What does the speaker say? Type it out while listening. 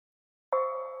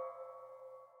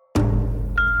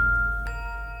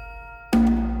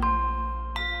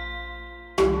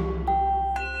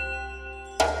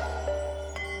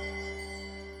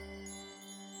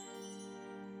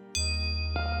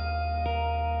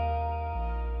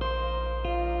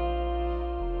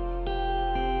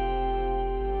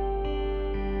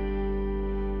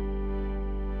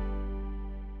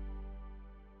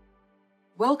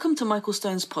Welcome to Michael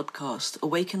Stone's podcast,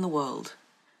 Awaken the World.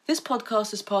 This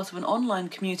podcast is part of an online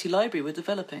community library we're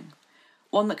developing,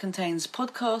 one that contains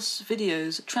podcasts,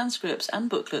 videos, transcripts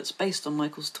and booklets based on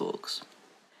Michael's talks.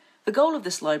 The goal of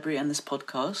this library and this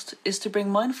podcast is to bring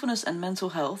mindfulness and mental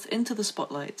health into the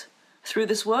spotlight. Through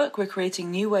this work, we're creating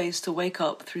new ways to wake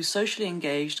up through socially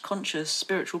engaged, conscious,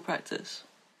 spiritual practice.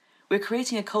 We're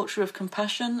creating a culture of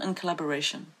compassion and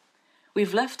collaboration.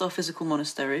 We've left our physical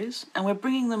monasteries and we're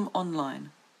bringing them online.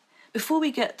 Before we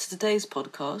get to today's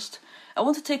podcast, I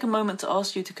want to take a moment to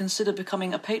ask you to consider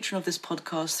becoming a patron of this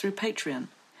podcast through Patreon.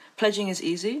 Pledging is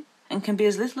easy and can be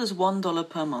as little as $1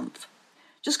 per month.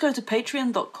 Just go to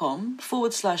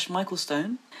patreon.com/Michael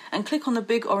Stone and click on the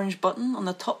big orange button on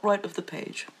the top right of the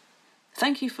page.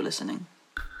 Thank you for listening.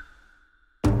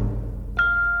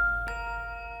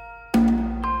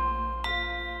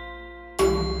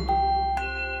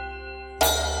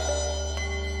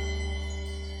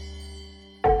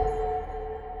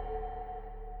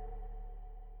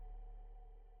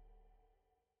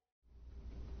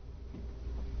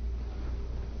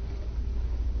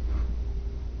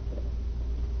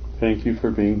 Thank you for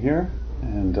being here,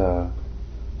 and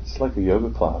it's like a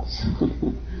yoga class.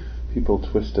 People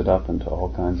twist it up into all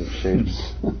kinds of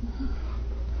shapes.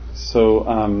 So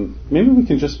maybe we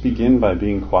can just begin by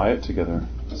being quiet together.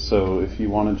 So if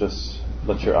you want to just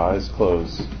let your eyes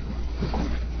close.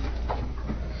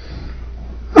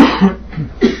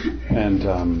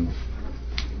 And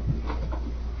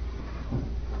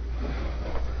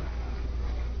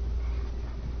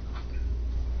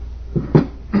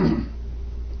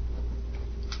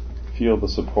feel the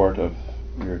support of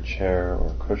your chair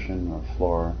or cushion or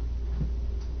floor.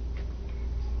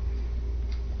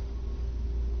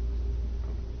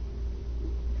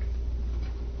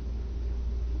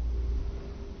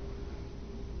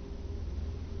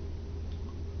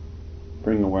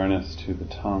 Bring awareness to the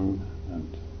tongue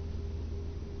and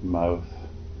mouth,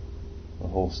 the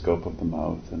whole scope of the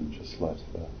mouth, and just let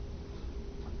the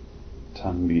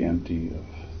tongue be empty of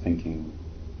thinking.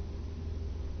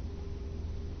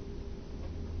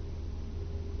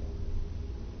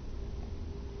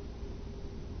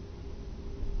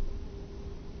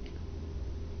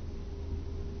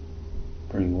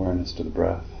 Bring awareness to the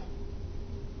breath.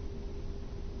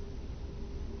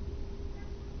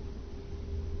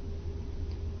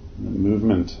 And the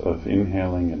movement of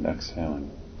inhaling and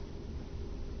exhaling.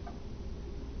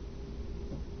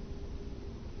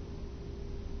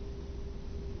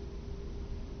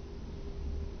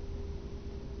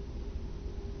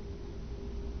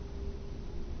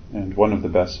 And one of the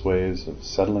best ways of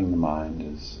settling the mind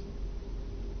is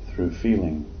through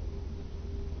feeling.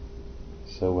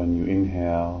 So when you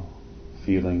inhale,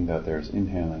 feeling that there's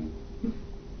inhaling.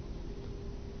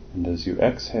 And as you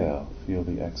exhale, feel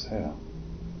the exhale.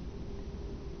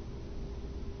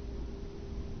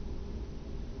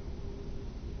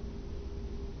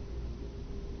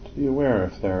 To be aware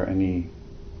if there are any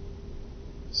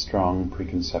strong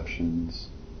preconceptions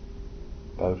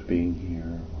about being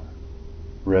here, or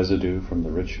residue from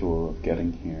the ritual of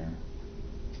getting here.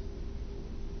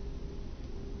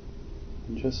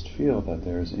 And just feel that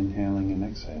there is inhaling and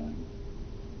exhaling.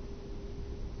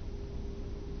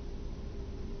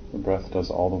 The breath does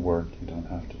all the work. You don't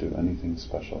have to do anything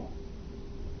special.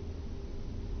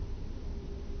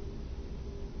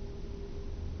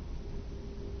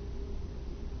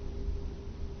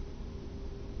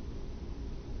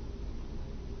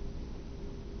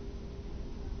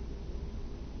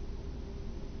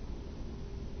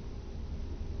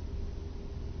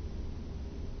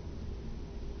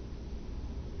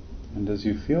 And as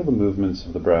you feel the movements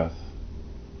of the breath,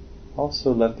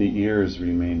 also let the ears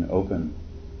remain open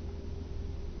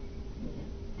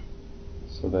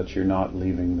so that you're not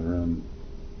leaving the room,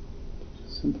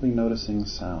 simply noticing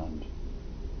sound.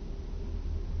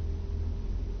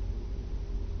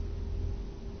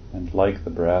 And like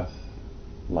the breath,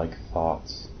 like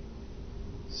thoughts,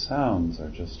 sounds are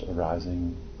just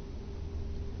arising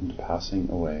and passing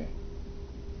away.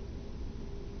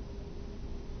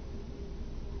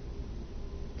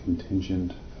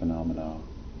 Contingent phenomena.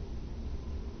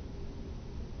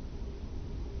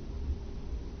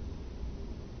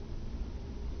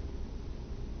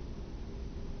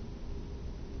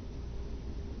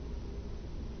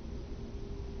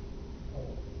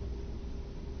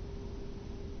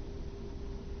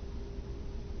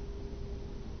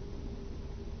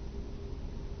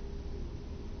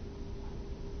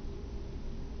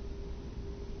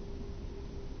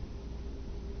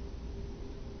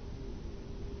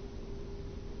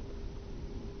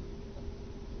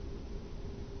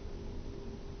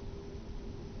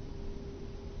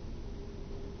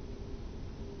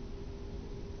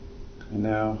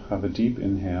 can now have a deep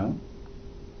inhale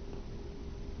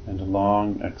and a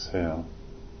long exhale,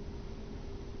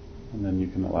 and then you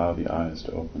can allow the eyes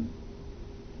to open.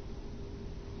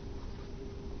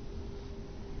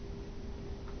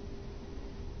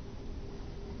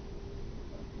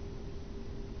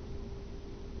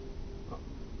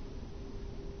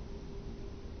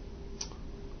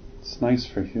 It's nice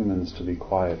for humans to be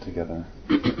quiet together.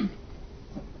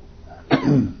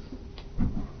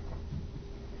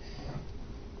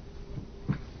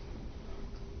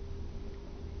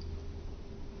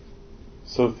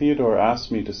 So Theodore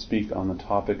asked me to speak on the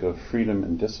topic of freedom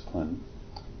and discipline,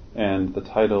 and the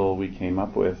title we came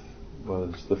up with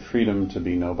was The Freedom to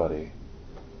Be Nobody,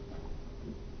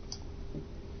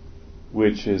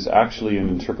 which is actually an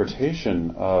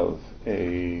interpretation of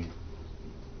a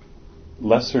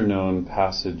lesser-known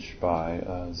passage by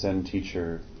a Zen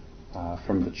teacher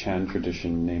from the Chan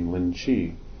tradition named Lin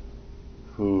Chi,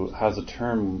 who has a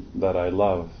term that I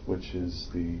love, which is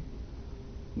the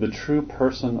true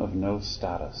person of no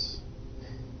status.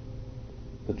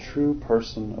 The true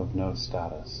person of no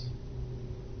status,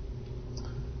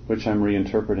 which I'm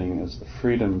reinterpreting as the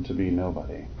freedom to be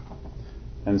nobody.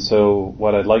 And so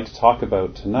what I'd like to talk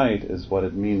about tonight is what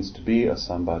it means to be a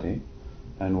somebody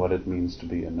and what it means to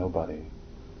be a nobody.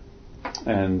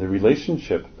 And the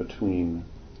relationship between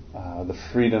the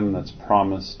freedom that's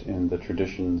promised in the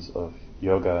traditions of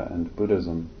yoga and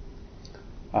Buddhism,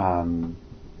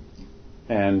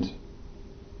 and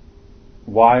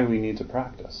why we need to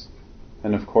practice.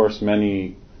 And of course,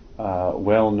 many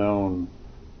well-known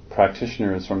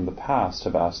practitioners from the past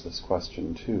have asked this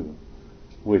question too,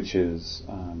 which is,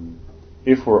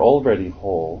 if we're already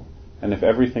whole, and if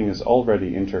everything is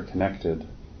already interconnected,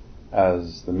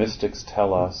 as the mystics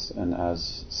tell us, and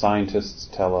as scientists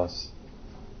tell us,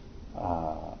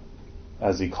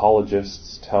 as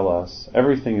ecologists tell us,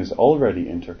 everything is already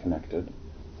interconnected,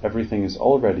 everything is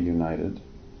already united,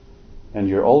 and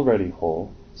you're already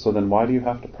whole, so then why do you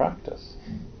have to practice?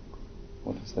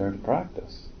 What is there to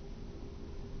practice?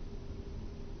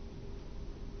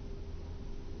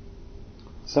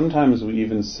 Sometimes we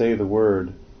even say the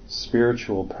word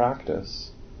spiritual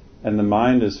practice, and the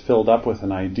mind is filled up with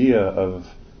an idea of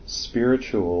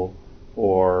spiritual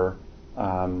or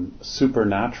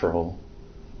supernatural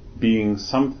being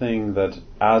something that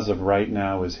as of right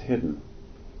now is hidden.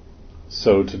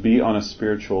 So to be on a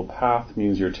spiritual path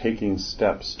means you're taking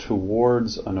steps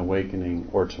towards an awakening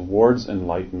or towards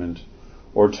enlightenment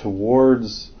or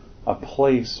towards a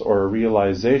place or a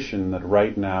realization that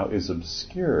right now is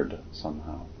obscured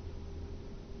somehow.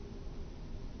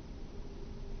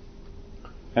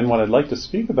 And what I'd like to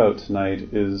speak about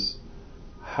tonight is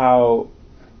how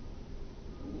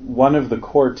one of the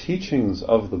core teachings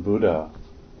of the Buddha,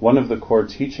 one of the core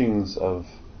teachings of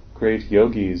great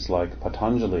yogis like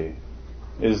Patanjali,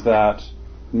 is that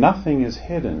nothing is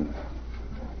hidden.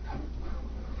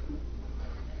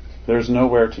 There's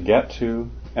nowhere to get to,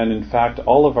 and in fact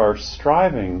all of our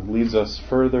striving leads us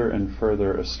further and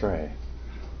further astray.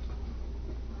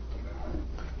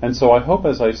 And so I hope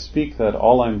as I speak that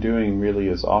all I'm doing really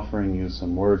is offering you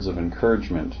some words of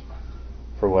encouragement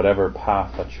for whatever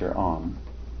path that you're on,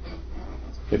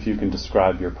 if you can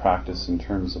describe your practice in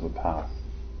terms of a path.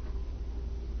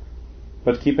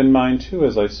 But keep in mind too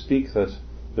as I speak that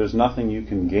there's nothing you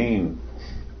can gain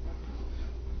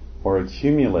or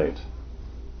accumulate.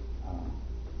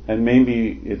 And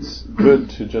maybe it's good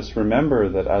to just remember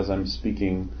that as I'm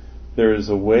speaking, there is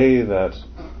a way that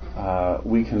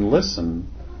we can listen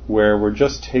where we're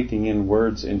just taking in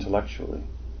words intellectually.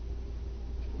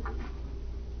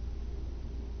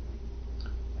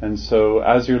 And so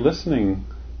as you're listening,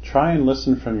 try and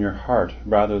listen from your heart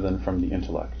rather than from the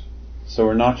intellect. So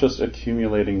we're not just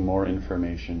accumulating more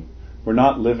information. We're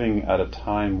not living at a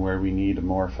time where we need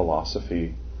more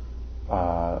philosophy.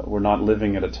 We're not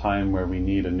living at a time where we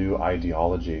need a new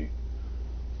ideology.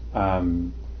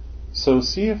 So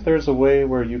see if there's a way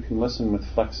where you can listen with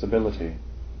flexibility,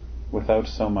 without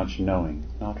so much knowing,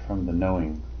 not from the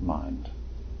knowing mind.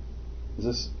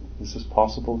 Is this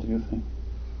possible, do you think?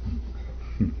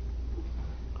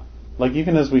 Like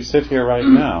even as we sit here right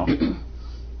now,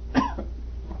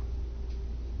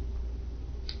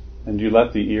 and you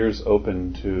let the ears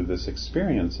open to this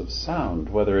experience of sound,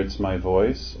 whether it's my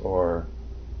voice or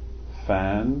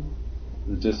fan,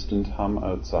 the distant hum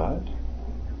outside,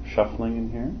 shuffling in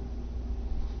here.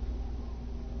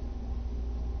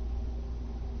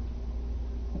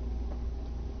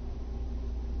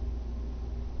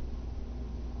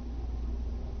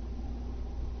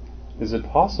 Is it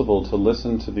possible to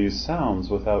listen to these sounds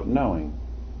without knowing?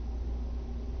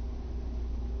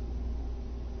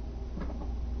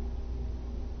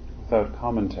 without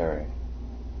commentary.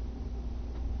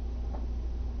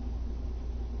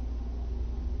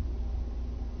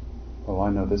 Oh, I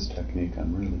know this technique,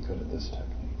 I'm really good at this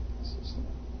technique. This is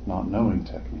the not knowing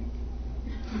technique.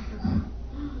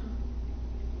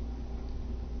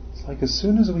 It's like as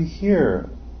soon as we hear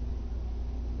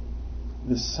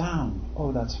this sound,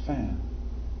 oh, that's fan,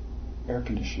 air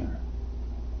conditioner,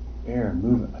 air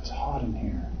moving, it's hot in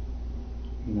here.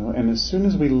 And as soon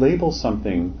as we label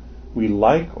something, we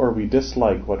like or we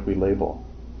dislike what we label.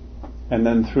 And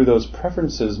then through those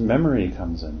preferences, memory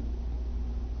comes in.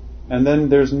 And then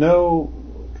there's no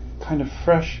kind of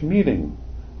fresh meeting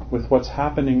with what's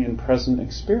happening in present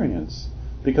experience.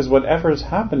 Because whatever is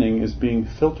happening is being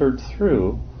filtered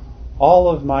through all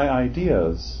of my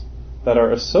ideas that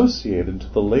are associated to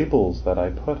the labels that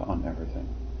I put on everything.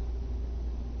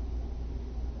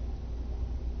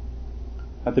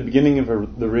 At the beginning of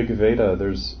the Rig Veda,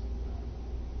 there's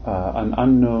an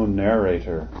unknown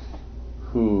narrator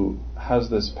who has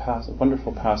this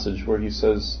wonderful passage where he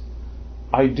says,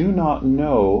 I do not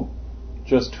know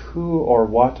just who or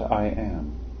what I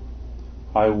am.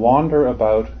 I wander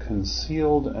about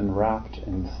concealed and wrapped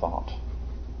in thought.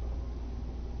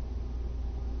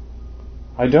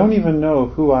 I don't even know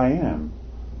who I am,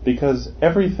 because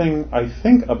everything I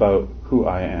think about who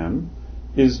I am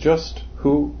is just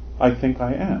who I think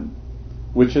I am,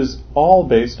 which is all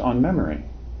based on memory.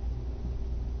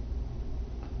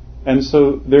 And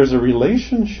so there's a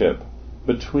relationship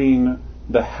between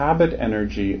the habit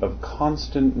energy of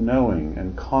constant knowing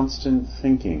and constant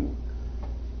thinking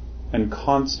and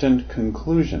constant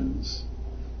conclusions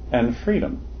and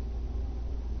freedom.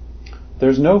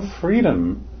 There's no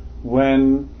freedom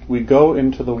when we go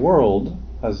into the world,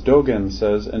 as Dogen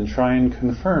says, and try and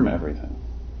confirm everything.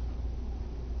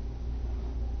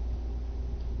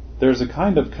 There's a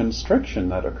kind of constriction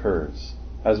that occurs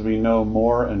as we know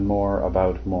more and more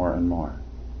about more and more.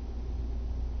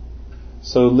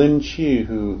 So Lin Chi,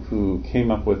 who came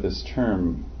up with this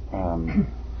term,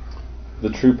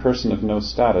 the true person of no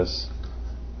status,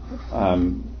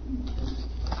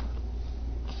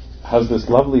 has this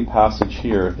lovely passage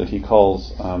here that he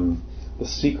calls the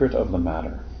secret of the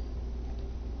matter.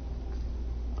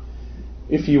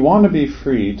 If you want to be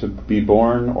free to be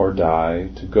born or die,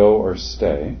 to go or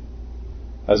stay,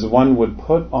 as one would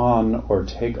put on or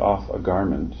take off a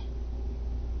garment,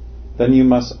 then you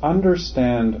must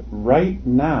understand right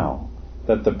now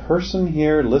that the person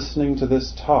here listening to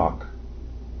this talk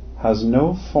has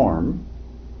no form,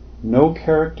 no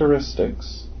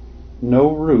characteristics,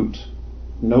 no root,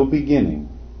 no beginning,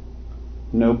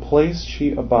 no place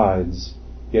she abides,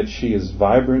 yet she is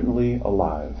vibrantly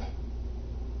alive.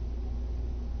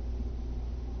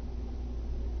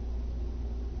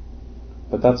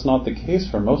 But that's not the case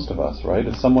for most of us, right?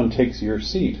 If someone takes your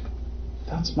seat,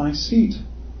 that's my seat.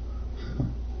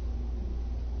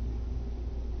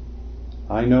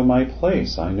 I know my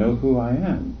place. I know who I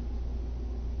am.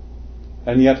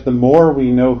 And yet the more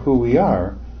we know who we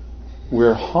are,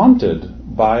 we're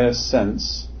haunted by a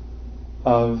sense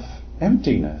of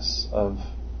emptiness, of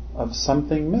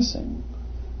something missing.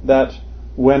 That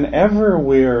whenever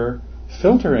we're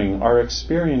filtering our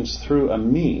experience through a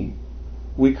me,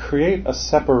 we create a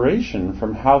separation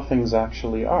from how things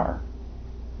actually are.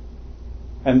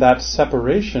 And that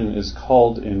separation is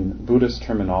called in Buddhist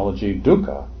terminology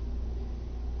dukkha,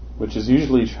 which is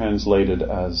usually translated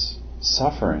as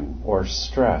suffering or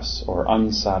stress or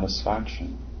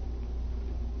unsatisfaction.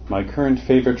 My current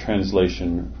favorite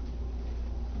translation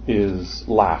is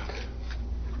lack,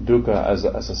 dukkha as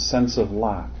a sense of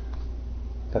lack,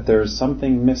 that there is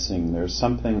something missing, there's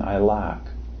something I lack.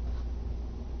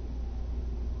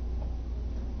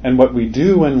 And what we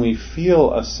do when we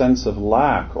feel a sense of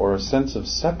lack or a sense of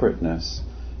separateness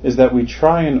is that we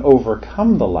try and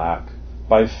overcome the lack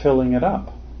by filling it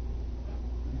up.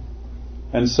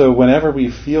 And so whenever we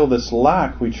feel this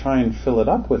lack, we try and fill it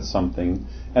up with something.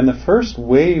 And the first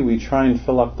way we try and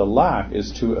fill up the lack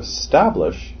is to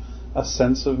establish a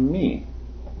sense of me.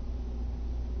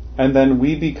 And then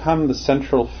we become the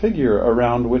central figure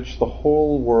around which the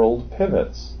whole world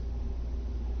pivots.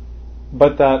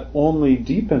 But that only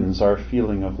deepens our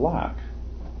feeling of lack.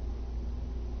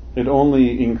 It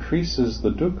only increases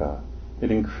the dukkha.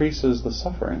 It increases the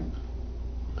suffering.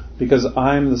 Because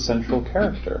I'm the central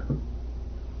character.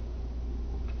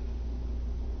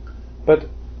 But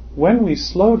when we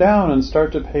slow down and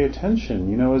start to pay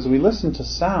attention, as we listen to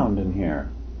sound in here,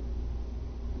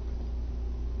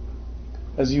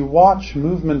 as you watch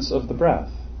movements of the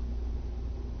breath,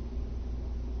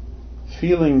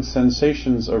 feeling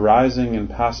sensations arising and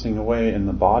passing away in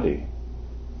the body,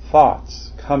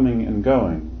 thoughts coming and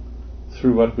going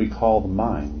through what we call the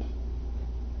mind,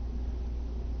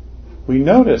 we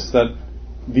notice that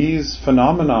these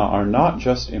phenomena are not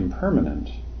just impermanent,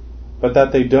 but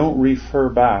that they don't refer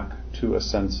back to a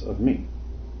sense of me.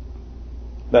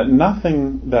 That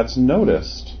nothing that's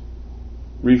noticed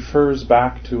refers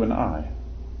back to an I.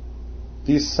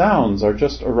 These sounds are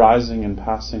just arising and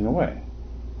passing away.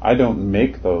 I don't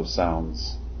make those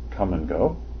sounds come and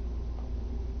go.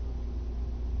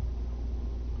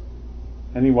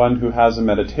 Anyone who has a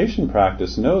meditation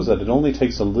practice knows that it only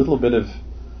takes a little bit of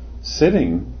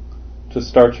sitting to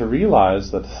start to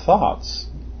realize that thoughts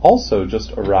also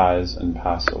just arise and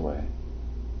pass away.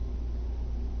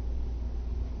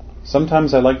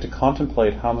 Sometimes I like to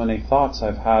contemplate how many thoughts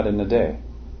I've had in a day.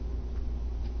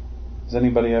 Has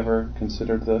anybody ever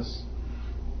considered this?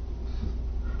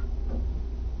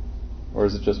 Or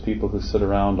is it just people who sit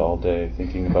around all day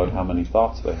thinking about how many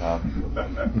thoughts they have?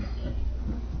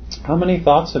 How many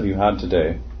thoughts have you had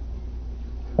today?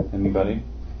 Anybody?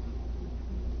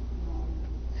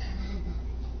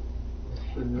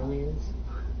 Millions.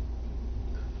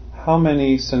 How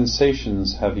many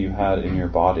sensations have you had in your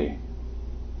body?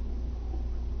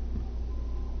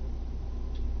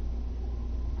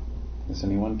 Is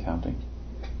anyone counting?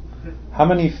 How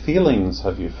many feelings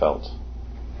have you felt?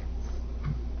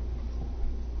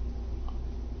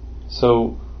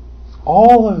 So,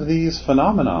 all of these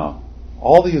phenomena,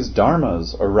 all these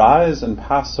dharmas arise and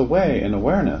pass away in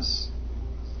awareness,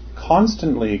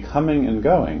 constantly coming and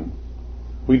going.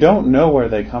 We don't know where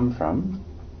they come from,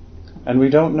 and we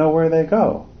don't know where they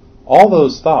go. All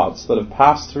those thoughts that have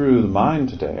passed through the mind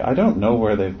today, I don't know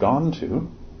where they've gone to.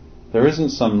 There isn't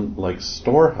some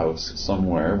storehouse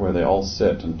somewhere where they all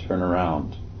sit and turn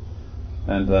around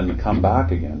and then come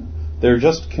back again. They're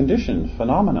just conditioned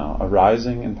phenomena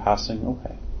arising and passing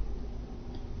away.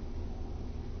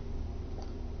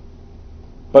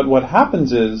 But what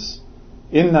happens is,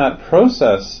 in that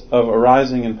process of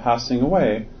arising and passing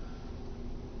away,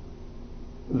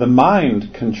 the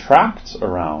mind contracts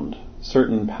around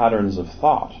certain patterns of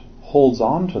thought, holds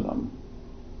on to them,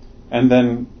 and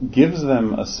then gives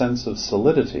them a sense of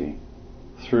solidity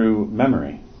through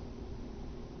memory.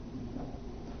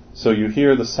 So you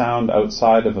hear the sound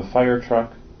outside of a fire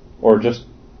truck, or just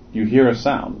you hear a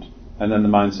sound, and then the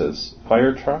mind says,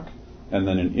 fire truck, and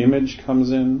then an image comes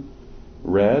in,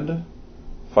 red,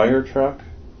 fire truck,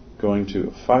 going to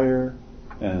a fire,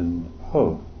 and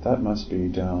oh, that must be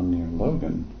down near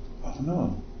Logan. Oh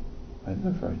no, I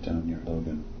live right down near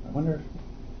Logan. I wonder if...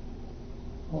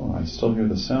 Oh, I still hear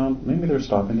the sound. Maybe they're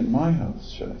stopping at my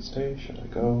house. Should I stay? Should I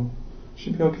go?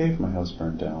 Should be okay if my house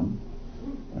burnt down.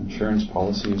 My insurance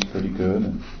policy is pretty good,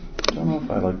 and I don't know if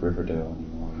I like Riverdale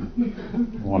anymore.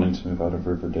 I'm wanting to move out of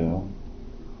Riverdale.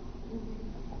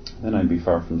 Then I'd be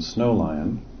far from Snow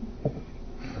Lion.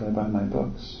 Could I buy my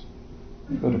books?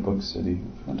 I go to Book City.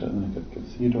 I could give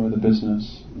Theodore the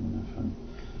business.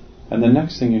 And the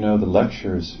next thing you know, the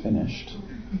lecture is finished.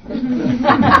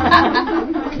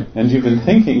 And you've been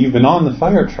thinking, you've been on the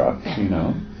fire truck,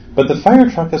 but the fire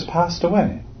truck has passed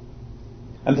away.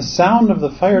 And the sound of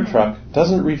the fire truck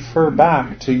doesn't refer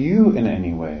back to you in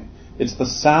any way. It's the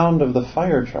sound of the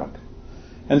fire truck.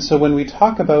 And so when we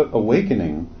talk about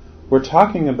awakening, we're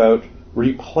talking about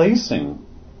replacing,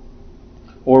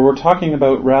 or we're talking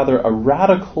about rather a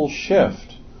radical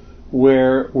shift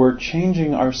where we're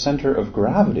changing our center of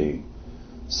gravity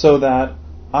so that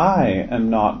I am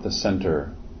not the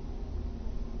center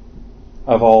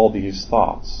of all these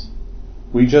thoughts.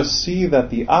 We just see that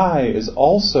the I is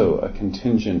also a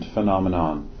contingent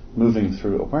phenomenon moving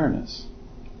through awareness.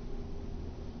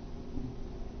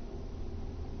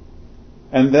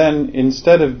 And then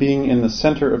instead of being in the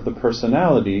center of the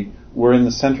personality, we're in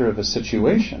the center of a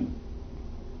situation.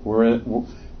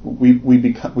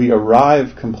 We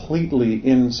arrive completely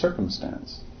in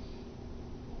circumstance.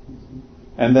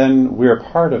 And then we're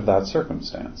part of that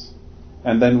circumstance.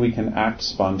 And then we can act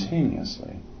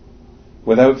spontaneously,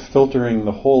 without filtering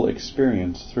the whole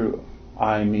experience through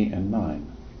I, me, and mine.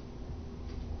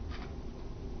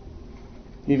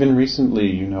 Even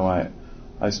recently,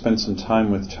 I spent some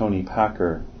time with Toni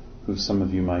Packer, who some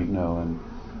of you might know, and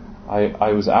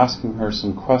I was asking her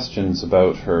some questions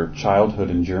about her childhood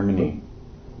in Germany.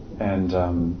 And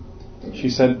she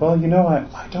said, well,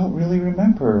 I don't really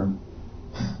remember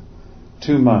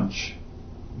too much.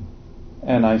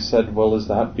 And I said, well, is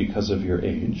that because of your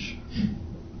age?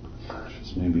 Which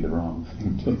is maybe the wrong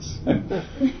thing to say.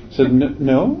 She said,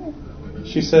 no.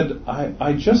 She said,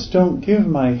 I just don't give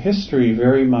my history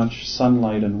very much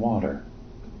sunlight and water.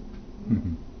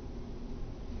 Mm-hmm.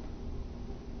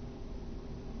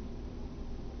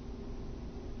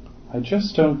 I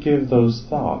just don't give those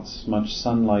thoughts much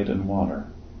sunlight and water.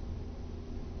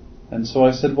 And so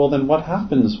I said, well, then what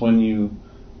happens when you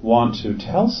want to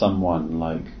tell someone,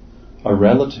 like a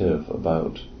relative,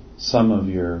 about some of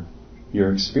your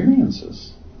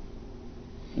experiences?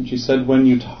 And she said, when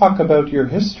you talk about your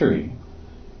history,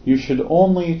 you should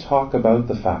only talk about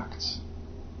the facts.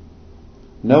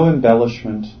 No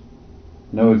embellishment,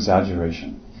 no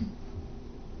exaggeration.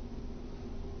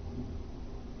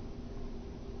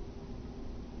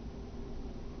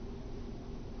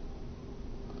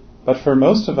 But for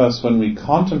most of us, when we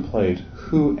contemplate,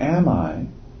 who am I,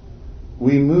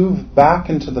 we move back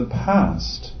into the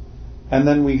past, and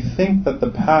then we think that the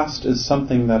past is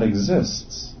something that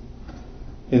exists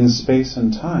in space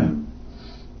and time.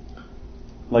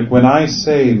 Like when I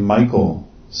say Michael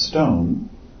Stone,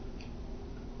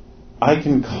 I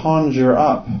can conjure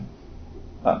up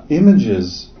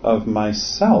images of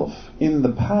myself in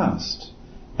the past,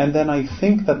 and then I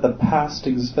think that the past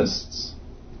exists.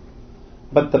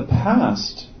 But the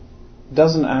past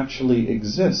doesn't actually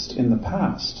exist in the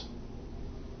past.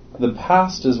 The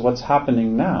past is what's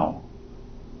happening now.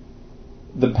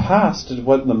 The past is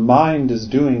what the mind is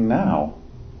doing now,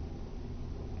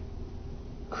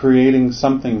 creating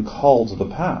something called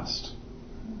the past.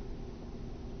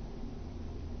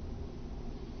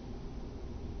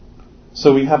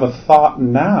 So we have a thought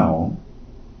now,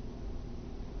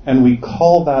 and we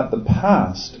call that the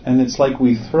past, and it's like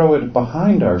we throw it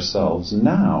behind ourselves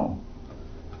now,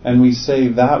 and we say,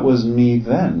 that was me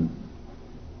then.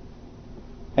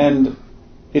 And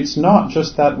it's not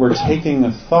just that we're taking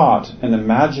a thought and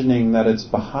imagining that it's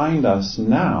behind us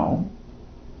now.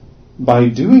 By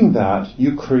doing that,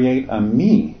 you create a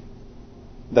me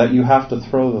that you have to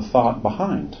throw the thought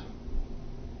behind.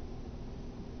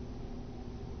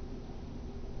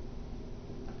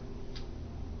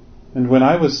 And when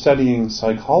I was studying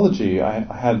psychology, I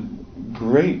had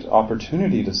great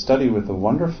opportunity to study with a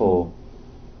wonderful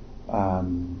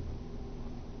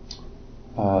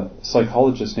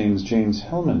psychologist named James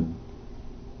Hillman.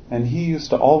 And he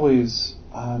used to always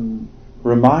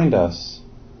remind us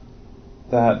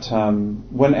that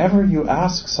whenever you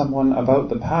ask someone about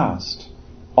the past,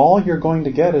 all you're going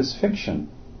to get is fiction.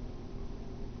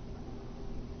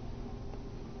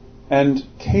 And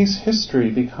case history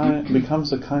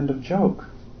becomes a kind of joke.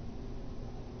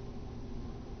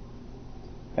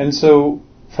 And so,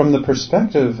 from the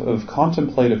perspective of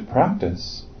contemplative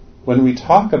practice, when we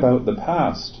talk about the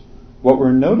past, what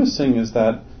we're noticing is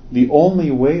that the only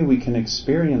way we can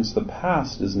experience the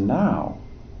past is now.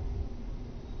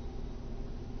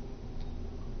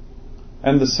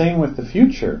 And the same with the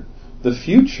future. The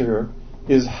future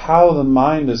is how the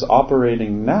mind is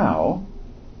operating now,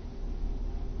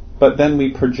 but then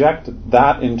we project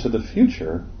that into the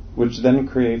future, which then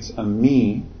creates a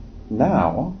me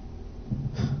now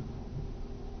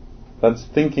that's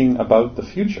thinking about the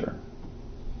future.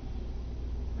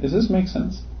 Does this make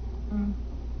sense? Mm.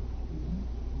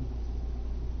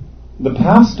 The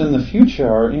past and the future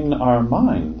are in our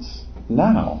minds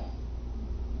now.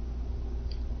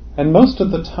 And most of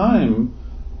the time,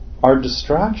 our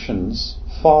distractions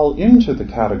fall into the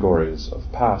categories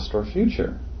of past or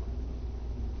future.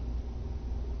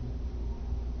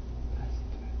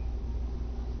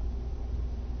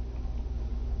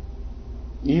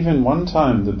 Even one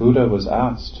time the Buddha was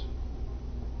asked,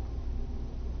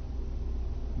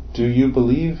 do you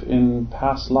believe in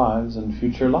past lives and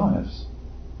future lives?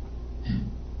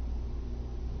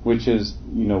 Which is,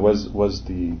 was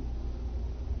the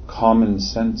common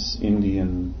sense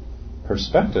Indian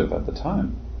perspective at the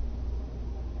time.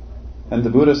 And the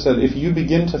Buddha said, if you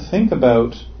begin to think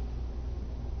about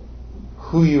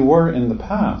who you were in the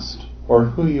past or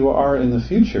who you are in the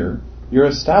future, you're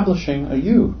establishing a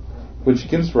you, which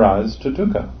gives rise to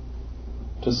dukkha,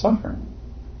 to suffering.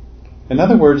 In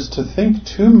other words, to think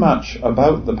too much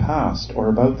about the past or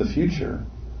about the future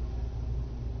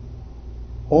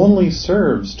only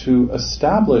serves to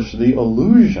establish the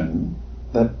illusion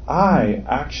that I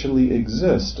actually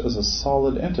exist as a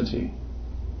solid entity,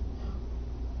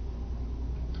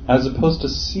 as opposed to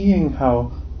seeing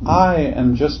how I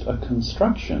am just a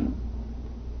construction.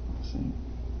 See?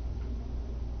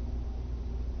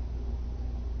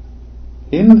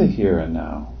 In the here and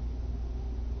now.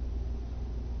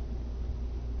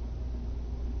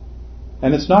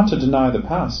 And it's not to deny the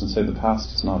past and say the past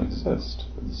does not exist.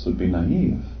 This would be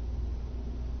naive.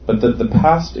 But that the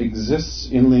past exists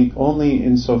only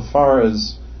insofar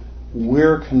as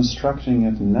we're constructing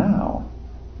it now,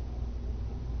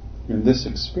 in this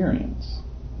experience.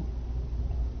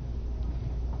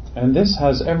 And this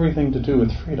has everything to do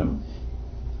with freedom,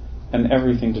 and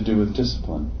everything to do with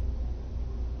discipline.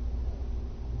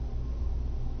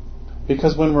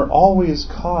 Because when we're always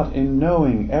caught in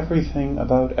knowing everything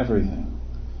about everything,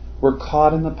 we're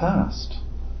caught in the past.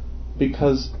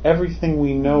 Because everything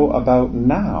we know about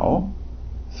now,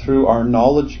 through our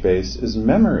knowledge base, is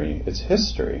memory, it's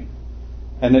history.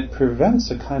 And it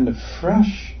prevents a kind of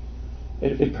fresh,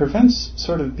 it prevents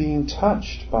sort of being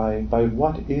touched by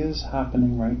what is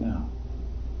happening right now.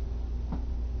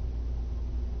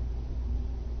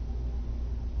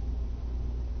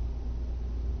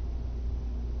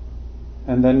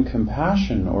 And then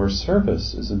compassion or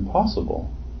service is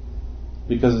impossible,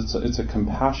 because it's a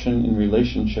compassion in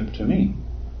relationship to me.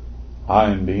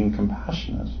 I am being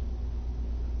compassionate.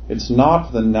 It's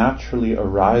not the naturally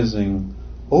arising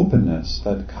openness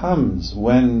that comes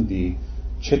when the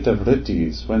chitta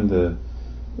vrittis, when the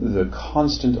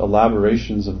constant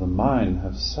elaborations of the mind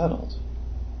have settled.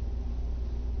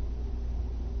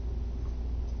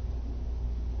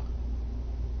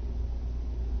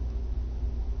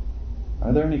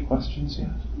 Are there any questions yet?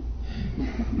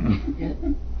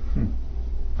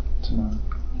 Tomorrow.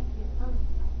 Thank you.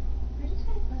 I just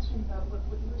had a question about what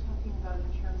you were talking about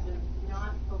in terms of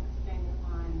not focusing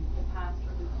on the past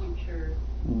or the future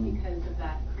because of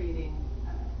that creating a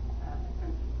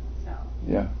sense of self.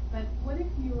 Yeah. But what if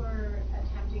you were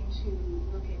attempting to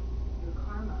look at your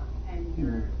karma and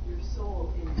your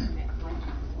soul in the next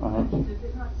lifetime? Does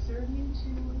it not serve you to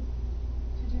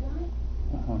do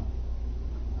that?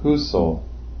 Whose soul?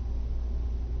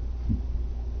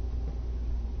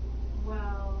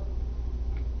 Well,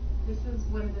 this is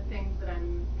one of the things that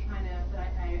I'm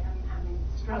having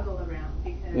struggle around,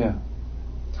 because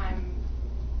I'm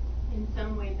in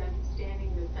some ways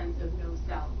understanding the sense of no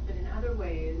self, but in other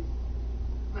ways,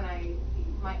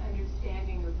 my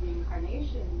understanding of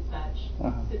reincarnation and such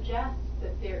suggests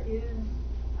that there is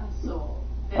a soul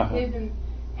that isn't,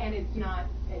 and it's not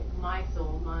my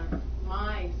soul,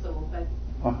 but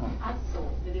a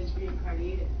soul that is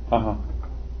reincarnated.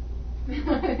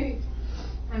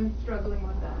 I'm struggling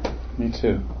with that. Me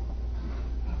too.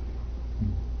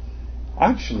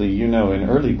 Actually, in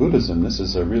early Buddhism, this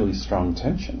is a really strong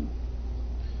tension,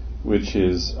 which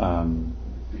is the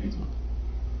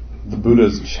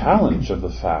Buddha's challenge of the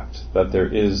fact that there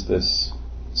is this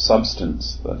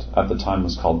substance that at the time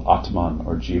was called Atman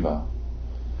or Jiva.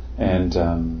 And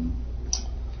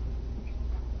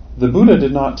the Buddha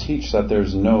did not teach that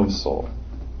there's no soul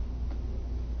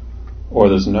or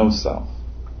there's no self.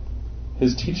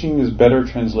 His teaching is better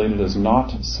translated as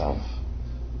not self.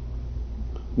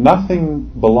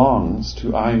 Nothing belongs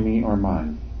to I, me, or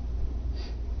mine.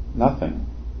 Nothing.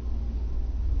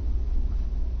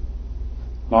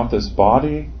 Not this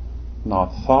body,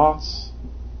 not thoughts,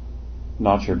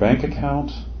 not your bank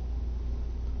account.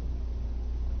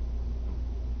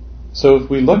 So if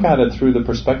we look at it through the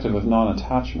perspective of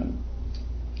non-attachment,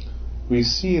 we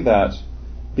see that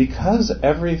because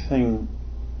everything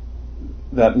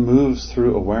that moves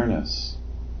through awareness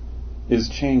is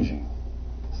changing,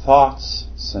 thoughts,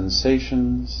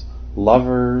 sensations,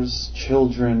 lovers,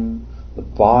 children, the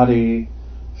body,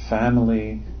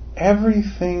 family,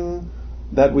 everything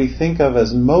that we think of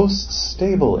as most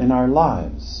stable in our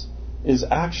lives is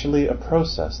actually a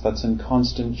process that's in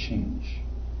constant change.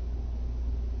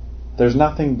 There's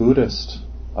nothing Buddhist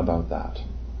about that.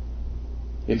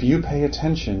 If you pay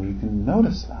attention, you can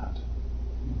notice that.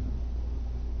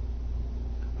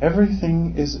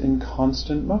 Everything is in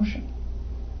constant motion.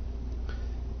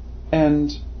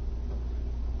 And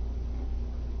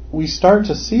we start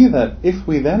to see that if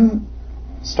we then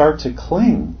start to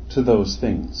cling to those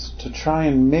things, to try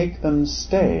and make them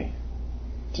stay,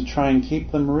 to try and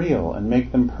keep them real and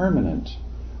make them permanent,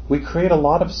 we create a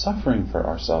lot of suffering for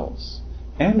ourselves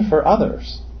and for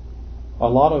others, a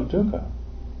lot of dukkha.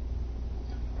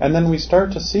 And then we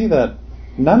start to see that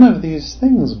none of these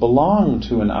things belong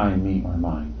to an I, me, or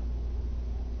mine.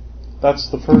 That's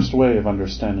the first way of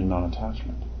understanding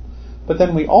non-attachment. But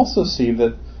then we also see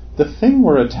that the thing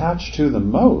we're attached to the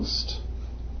most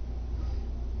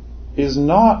is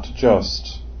not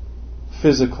just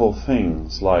physical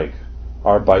things like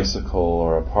our bicycle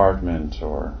or apartment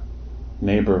or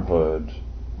neighborhood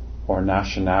or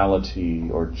nationality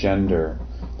or gender.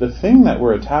 The thing that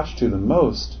we're attached to the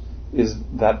most is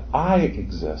that I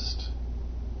exist,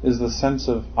 is the sense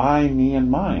of I, me, and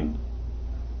mine.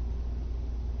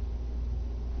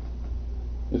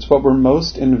 It's what we're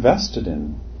most invested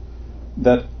in.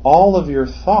 That all of your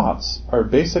thoughts are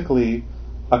basically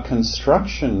a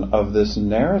construction of this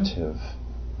narrative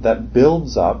that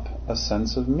builds up a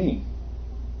sense of me.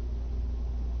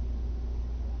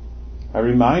 I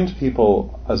remind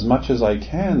people as much as I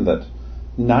can that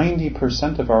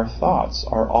 90% of our thoughts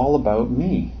are all about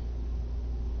me.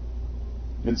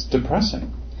 It's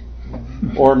depressing.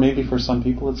 Or maybe for some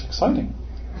people it's exciting.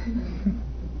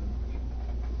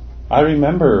 I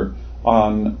remember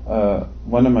on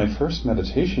one of my first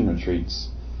meditation retreats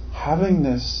having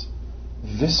this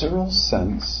visceral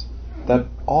sense that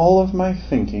all of my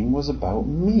thinking was about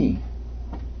me.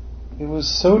 It was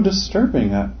so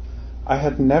disturbing that I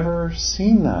had never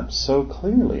seen that so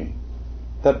clearly,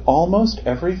 that almost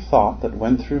every thought that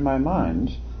went through my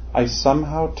mind, I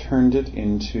somehow turned it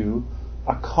into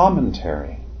a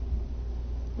commentary,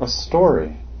 a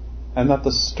story, and that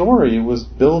the story was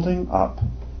building up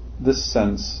this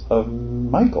sense of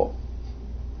Michael.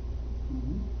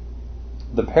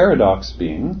 The paradox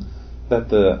being that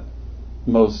the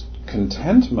most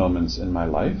content moments in my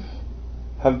life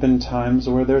have been times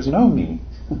where there's no me.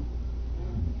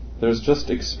 There's just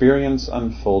experience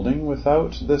unfolding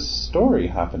without this story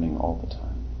happening all the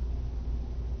time.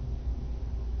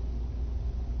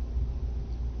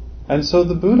 And so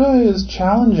the Buddha is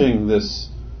challenging this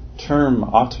term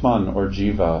Atman or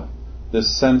Jiva,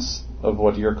 this sense of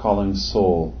what you're calling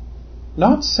soul.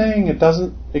 Not saying it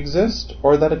doesn't exist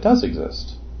or that it does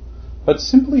exist, but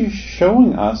simply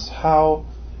showing us how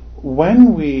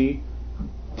when we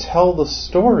tell the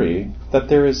story that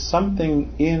there is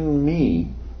something in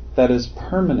me that is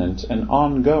permanent and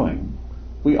ongoing,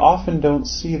 we often don't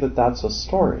see that that's a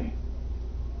story.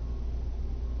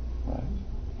 Right?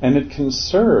 And it can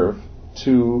serve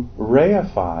to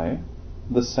reify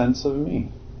the sense of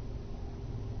me.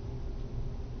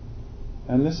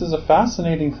 And this is a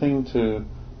fascinating thing to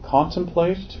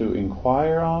contemplate, to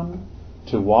inquire on,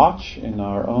 to watch in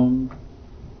our own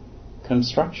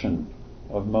construction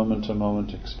of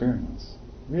moment-to-moment experience.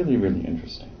 Really, really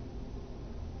interesting.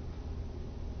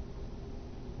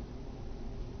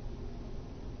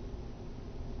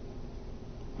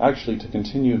 Actually, to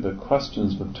continue the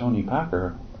questions with Toni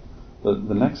Packer,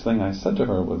 the next thing I said to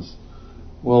her was,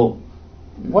 well,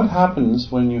 what happens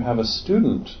when you have a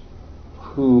student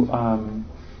who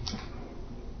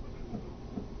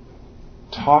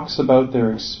talks about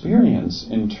their experience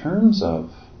in terms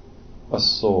of a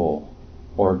soul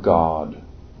or God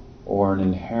or an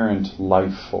inherent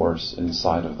life force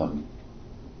inside of them?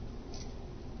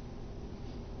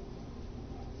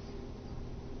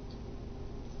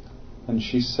 And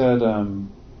she said,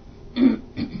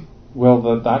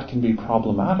 well, that can be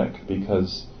problematic,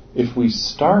 because if we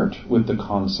start with the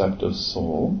concept of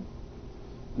soul,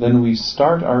 then we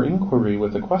start our inquiry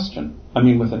with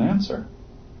with an answer.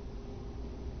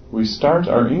 We start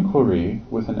our inquiry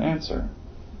with an answer.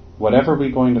 Whatever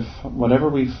we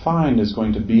find is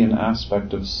going to be an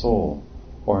aspect of soul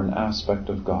or an aspect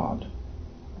of God.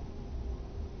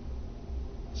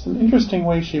 It's an interesting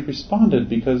way she responded,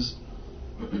 because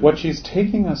what she's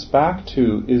taking us back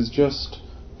to is just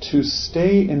to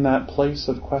stay in that place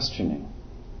of questioning.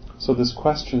 So this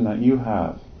question that you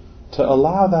have, to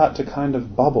allow that to kind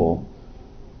of bubble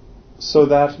so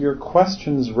that your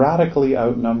questions radically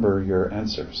outnumber your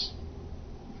answers.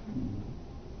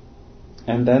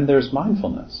 And then there's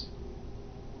mindfulness.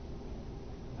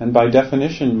 And by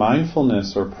definition,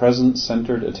 mindfulness or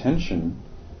present-centered attention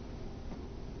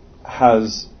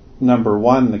has, number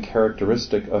one, the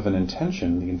characteristic of an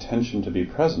intention, the intention to be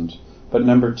present, but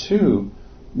number two,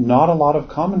 not a lot of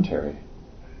commentary.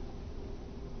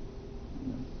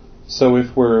 So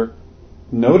if we're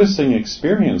noticing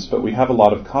experience, but we have a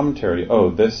lot of commentary,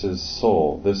 oh, this is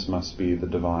soul, this must be the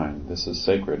divine, this is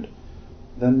sacred,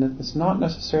 then it's not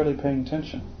necessarily paying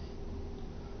attention.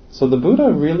 So the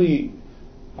Buddha really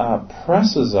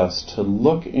presses us to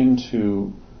look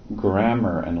into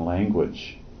grammar and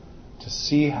language, to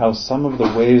see how some of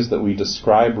the ways that we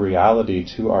describe reality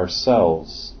to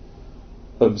ourselves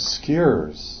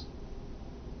obscures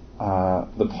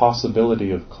the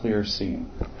possibility of clear seeing.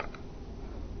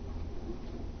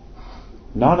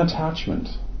 Non-attachment.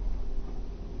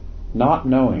 Not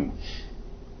knowing.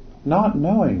 Not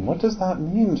knowing. What does that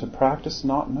mean to practice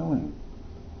not knowing?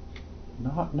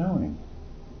 Not knowing.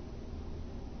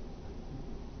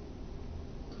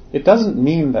 It doesn't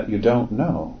mean that you don't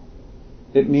know.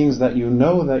 It means that you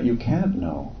know that you can't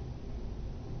know.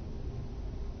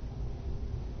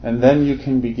 And then you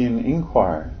can begin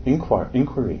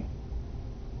inquiry.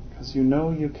 Because you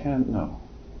know you can't know.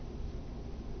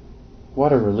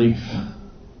 What a relief.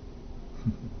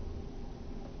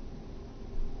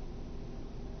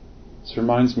 This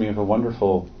reminds me of a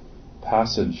wonderful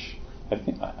passage. I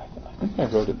think I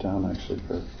wrote it down actually.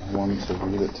 I wanted to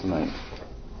read it tonight.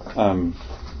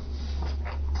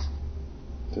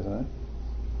 Did I?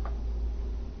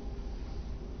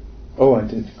 Oh, I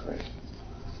did. Great.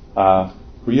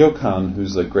 Ryokan,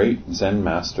 who's a great Zen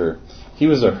master, he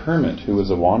was a hermit who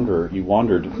was a wanderer. He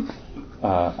wandered.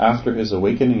 After his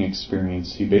awakening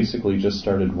experience, he basically just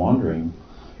started wandering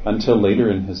until later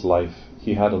in his life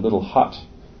he had a little hut,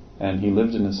 and he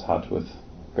lived in his hut with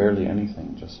barely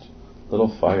anything, just a little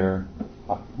fire,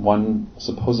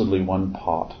 supposedly one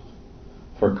pot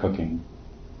for cooking,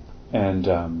 and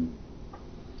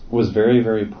was very,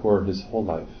 very poor his whole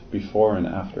life, before and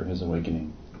after his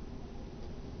awakening.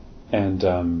 And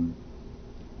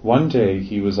one day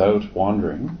he was out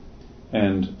wandering,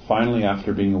 and finally,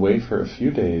 after being away for a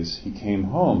few days, he came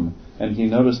home and he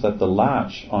noticed that the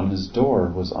latch on his door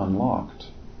was unlocked.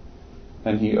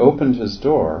 And he opened his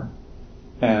door,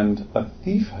 and a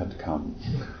thief had come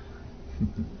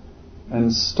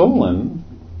and stolen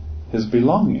his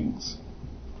belongings,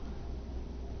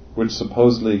 which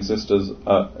supposedly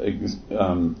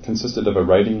consisted of a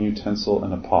writing utensil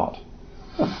and a pot.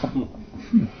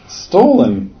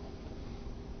 Stolen!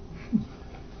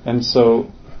 And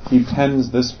so he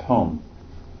pens this poem.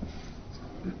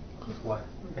 What?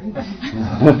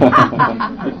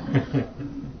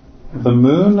 The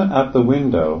moon at the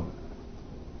window,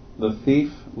 the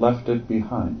thief left it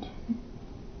behind.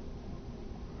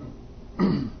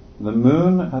 The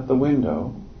moon at the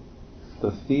window,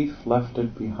 the thief left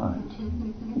it behind.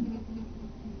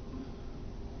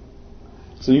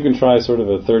 So you can try sort of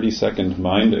a 30-second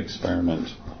mind experiment.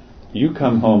 You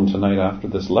come home tonight after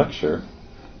this lecture,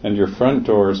 and your front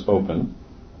door is open,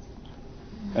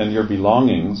 and your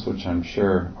belongings, which I'm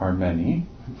sure are many,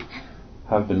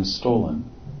 have been stolen.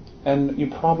 And you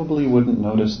probably wouldn't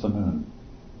notice the moon.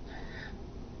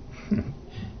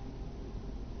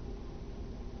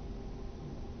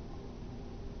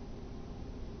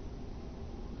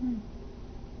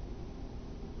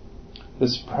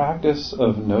 This practice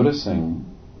of noticing,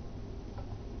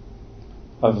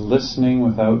 of listening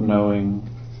without knowing,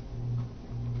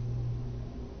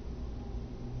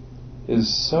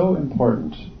 is so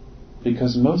important,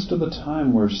 because most of the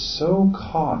time we're so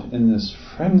caught in this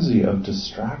frenzy of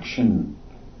distraction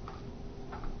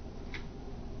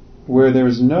where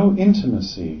there's no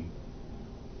intimacy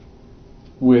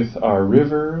with our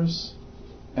rivers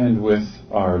and with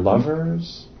our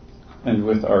lovers and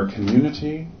with our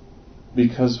community,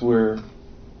 because we're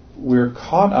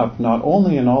caught up not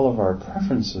only in all of our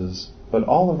preferences but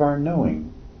all of our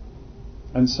knowing,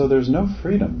 and so there's no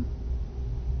freedom.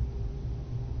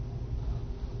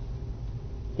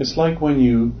 It's like when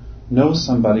you know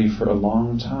somebody for a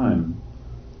long time,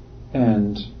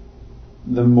 and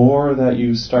the more that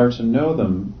you start to know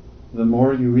them, the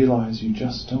more you realize you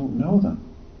just don't know them.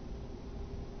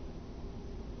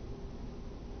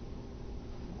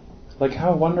 Like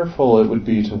how wonderful it would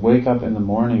be to wake up in the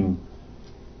morning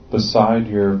beside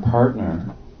your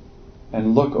partner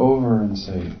and look over and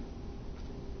say,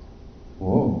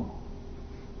 "Whoa,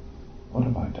 what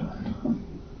have I done?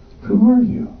 Who are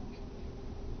you?"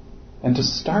 And to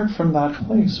start from that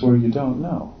place where you don't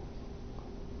know.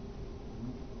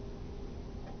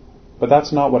 But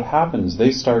that's not what happens.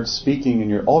 They start speaking and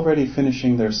you're already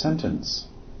finishing their sentence,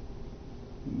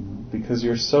 because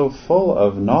you're so full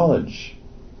of knowledge.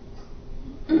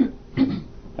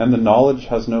 And the knowledge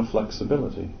has no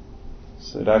flexibility.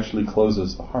 So it actually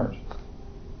closes the heart.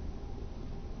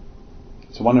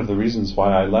 It's one of the reasons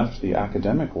why I left the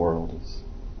academic world.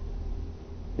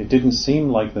 It didn't seem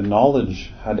like the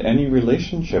knowledge had any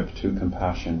relationship to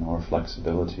compassion or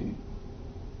flexibility.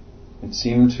 It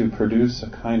seemed to produce a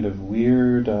kind of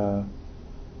weird,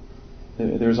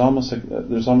 there's almost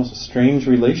a strange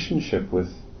relationship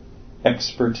with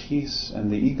expertise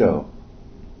and the ego.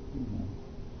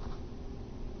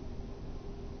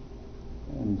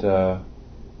 And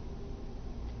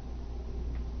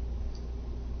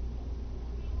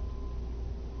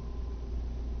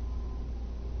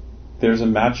there's a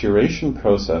maturation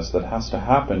process that has to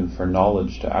happen for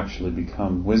knowledge to actually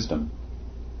become wisdom.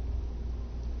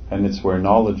 And it's where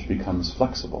knowledge becomes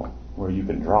flexible, where you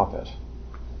can drop it.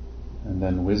 And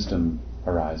then wisdom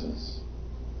arises,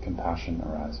 compassion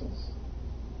arises.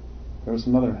 There was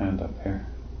another hand up here.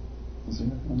 Is there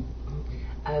one?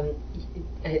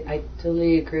 I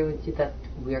totally agree with you that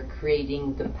we are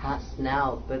creating the past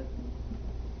now, but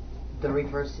the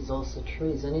reverse is also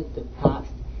true, isn't it? The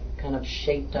past kind of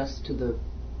shaped us to the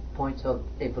point of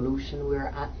evolution we're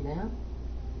at now.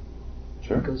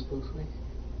 Sure. It goes both ways.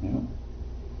 Yeah.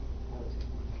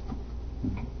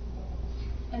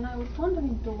 And I was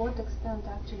wondering to what extent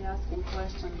actually asking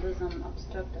questions doesn't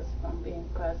obstruct us from being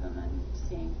present and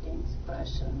seeing things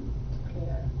fresh and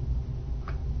clear.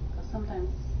 Because sometimes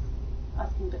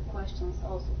asking the questions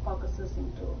also focuses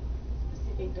into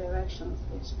specific directions,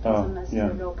 which doesn't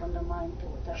necessarily open the mind to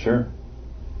whatever. Sure.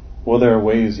 Well, there are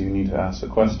ways you need to ask the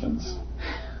questions.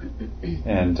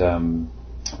 And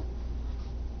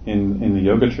in the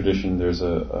yoga tradition, there's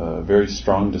a very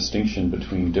strong distinction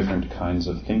between different kinds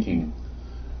of thinking.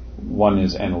 One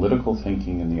is analytical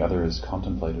thinking and the other is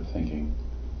contemplative thinking.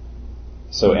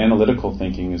 So analytical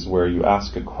thinking is where you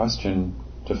ask a question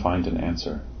to find an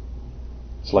answer.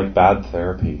 It's like bad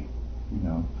therapy,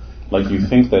 Like you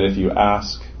think that if you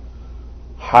ask,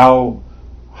 how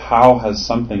has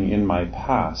something in my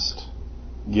past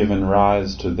given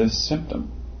rise to this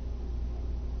symptom?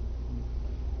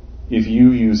 If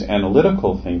you use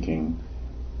analytical thinking,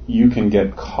 you can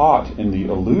get caught in the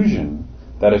illusion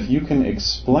that if you can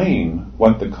explain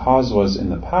what the cause was in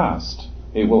the past,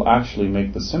 it will actually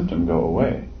make the symptom go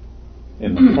away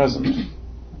in the present.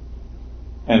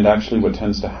 And actually what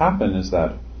tends to happen is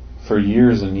that for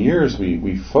years and years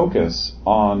we focus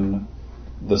on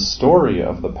the story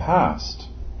of the past,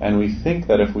 and we think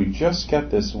that if we just get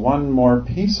this one more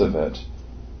piece of it,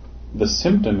 the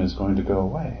symptom is going to go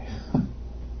away.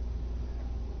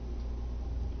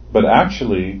 But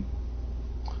actually,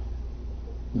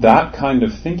 that kind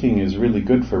of thinking is really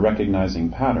good for recognizing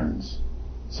patterns.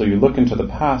 So you look into the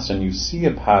past and you see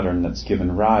a pattern that's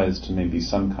given rise to maybe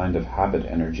some kind of habit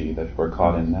energy that we're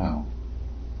caught in now.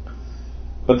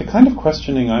 But the kind of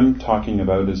questioning I'm talking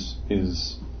about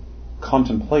is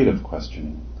contemplative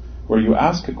questioning, where you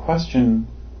ask a question,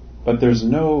 but there's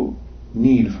no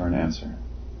need for an answer.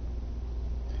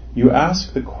 You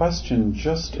ask the question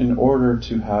just in order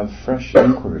to have fresh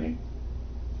inquiry.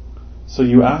 So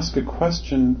you ask a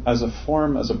question as a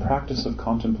practice of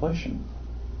contemplation,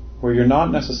 where you're not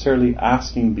necessarily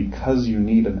asking because you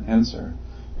need an answer.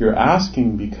 You're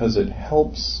asking because it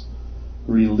helps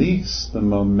release the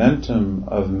momentum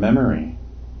of memory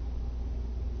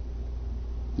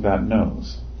that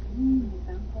knows.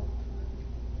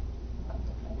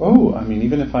 Oh,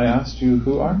 even if I asked you,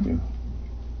 who are you?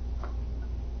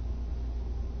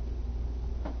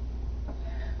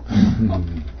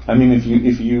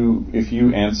 If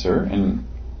you answer, and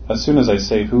as soon as I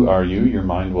say, who are you, your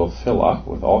mind will fill up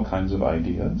with all kinds of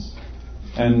ideas,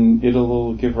 and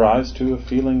it'll give rise to a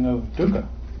feeling of dukkha.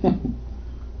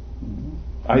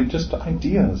 Ideas.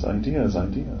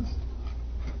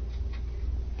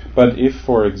 But if,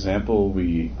 for example,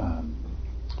 we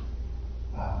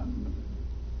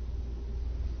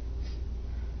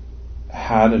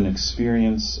had an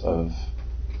experience of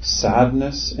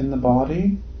sadness in the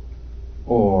body,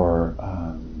 or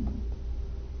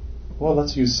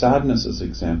let's use sadness as an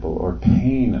example, or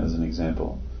pain as an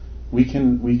example. We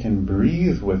can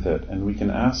breathe with it, and we can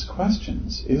ask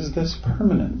questions. Is this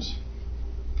permanent?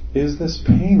 Is this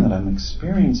pain that I'm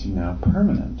experiencing now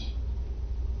permanent?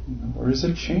 Or is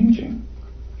it changing?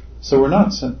 So we're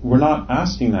not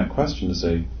asking that question to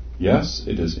say, yes,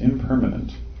 it is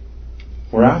impermanent.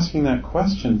 We're asking that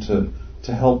question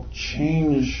to help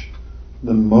change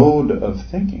the mode of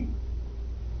thinking,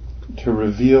 to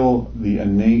reveal the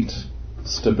innate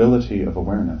stability of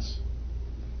awareness.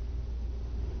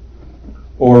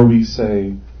 Or we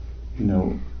say,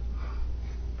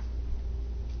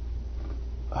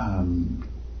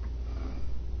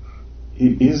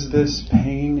 is this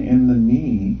pain in the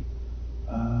knee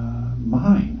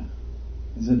mine?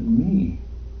 Is it me?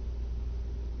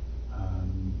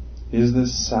 Is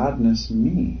this sadness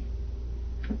me?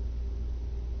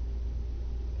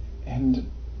 And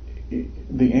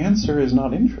the answer is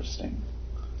not interesting.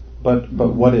 But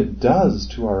what it does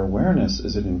to our awareness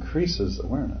is it increases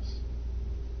awareness.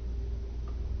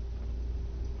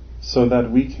 So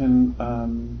that we can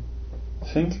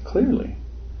think clearly.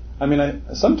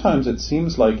 Sometimes it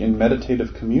seems like in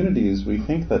meditative communities we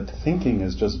think that thinking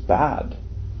is just bad.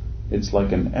 It's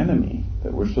like an enemy,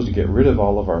 that we're supposed to get rid of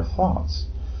all of our thoughts.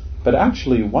 But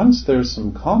actually, once there's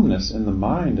some calmness in the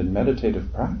mind in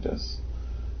meditative practice,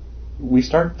 we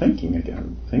start thinking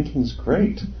again. Thinking's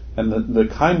great. And the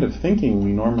kind of thinking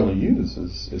we normally use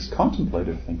is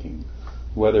contemplative thinking.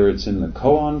 Whether it's in the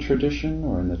koan tradition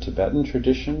or in the Tibetan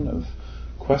tradition of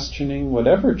questioning,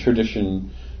 whatever tradition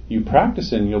you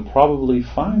practice in, you'll probably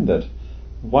find that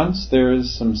once there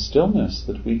is some stillness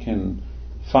that we can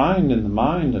find in the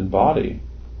mind and body,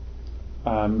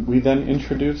 we then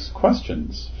introduce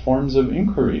questions, forms of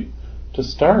inquiry, to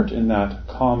start in that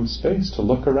calm space, to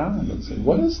look around and say,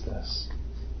 what is this?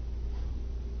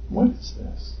 What is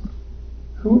this?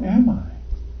 Who am I?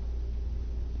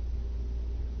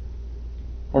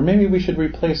 Or maybe we should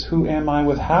replace who am I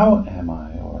with how am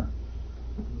I,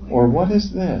 or what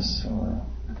is this, or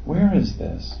where is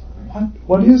this?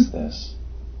 What is this?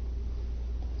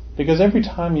 Because every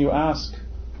time you ask,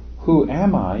 who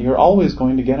am I, you're always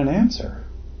going to get an answer.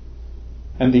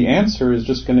 And the answer is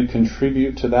just going to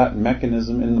contribute to that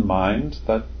mechanism in the mind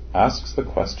that asks the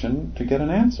question to get an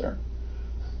answer.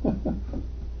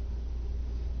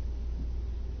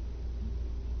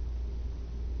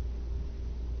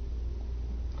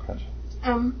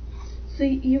 So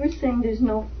you were saying there's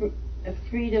no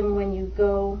freedom when you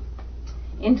go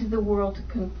into the world to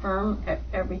confirm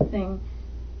everything.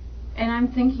 And I'm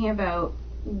thinking about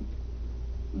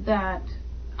that.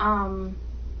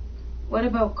 What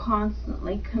about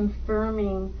constantly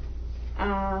confirming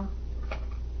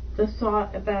the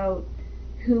thought about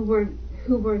who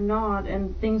we're not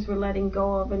and things we're letting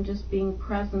go of and just being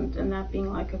present and that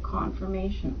being like a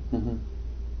confirmation? Mm-hmm.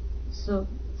 So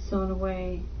in a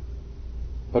way.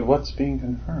 But what's being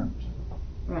confirmed?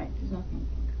 Right, there's nothing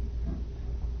being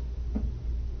confirmed.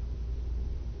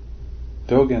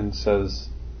 Dogen says,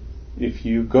 if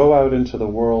you go out into the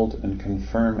world and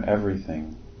confirm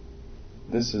everything,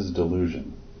 this is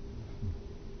delusion.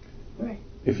 Right.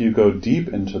 If you go deep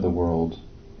into the world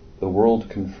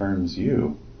confirms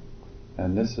you,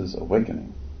 and this is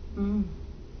awakening. Mm.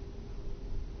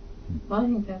 Well, I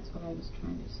think that's what I was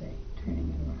trying to say, turning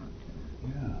it around to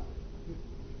that. Yeah.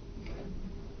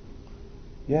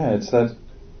 Yeah, it's that,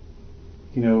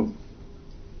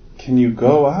 can you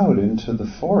go out into the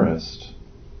forest?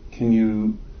 Can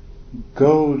you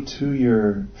go to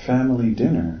your family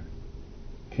dinner?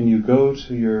 Can you go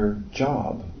to your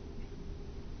job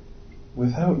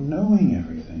without knowing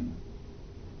everything?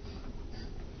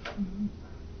 Mm-hmm.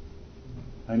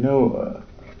 I know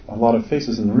a lot of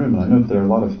faces in the room, and I know that there are a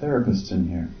lot of therapists in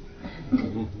here.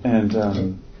 And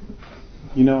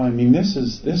this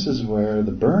is where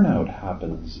the burnout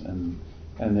happens, and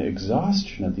the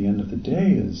exhaustion at the end of the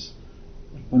day is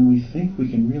when we think we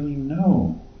can really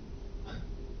know.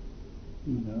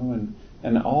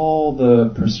 And all the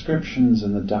prescriptions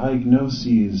and the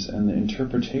diagnoses and the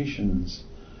interpretations,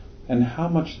 and how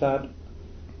much that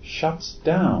shuts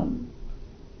down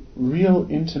real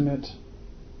intimate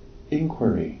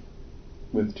inquiry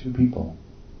with two people.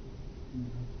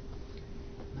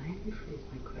 Might I rephrase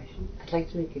my question? I'd like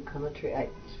to make a commentary.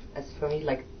 As for me,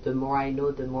 like, the more I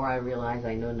know, the more I realize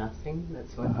I know nothing.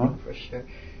 That's one thing for sure.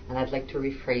 And I'd like to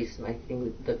rephrase my thing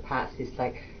with the past. Is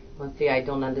like, one thing I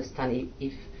don't understand,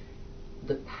 if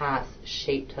the past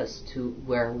shaped us to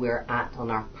where we're at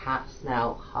on our path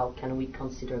now, how can we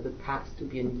consider the past to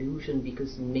be an illusion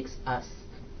because it makes us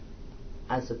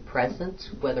as a present,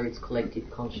 whether it's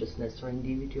collective consciousness or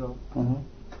individual?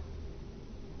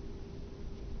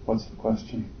 What's the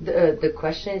question? The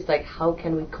question is like, how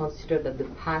can we consider that the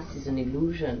past is an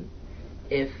illusion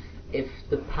if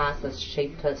the past has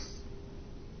shaped us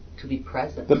to be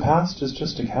present? The past is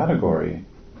just a category.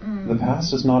 The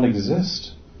past does not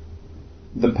exist.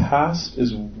 The past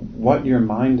is what your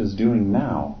mind is doing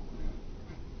now.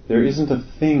 There isn't a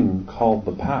thing called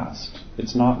the past.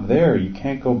 It's not there. You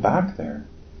can't go back there.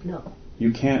 No.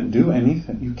 You can't do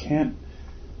anything. You can't.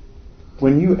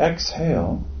 When you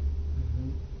exhale,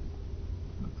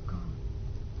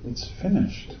 it's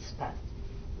finished. It's past.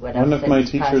 One of my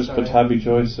teachers, Patabi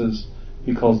Joy, says,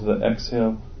 he calls the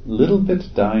exhale little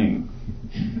bit dying.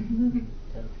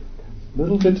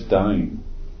 Little bit dying.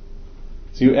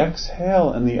 So you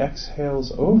exhale and the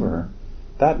exhale's over.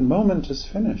 That moment is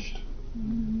finished.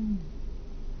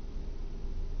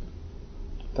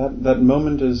 That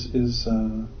moment is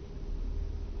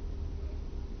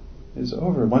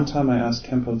over. One time I asked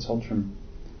Khenpo Tsultrim,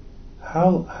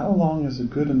 how long is a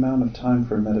good amount of time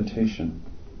for meditation?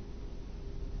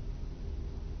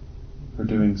 For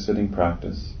doing sitting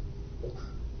practice?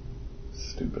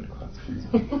 Stupid questions.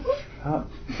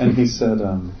 And he said,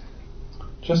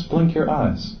 just blink your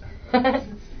eyes.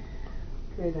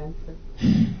 Good answer.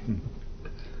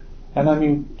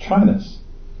 And try this.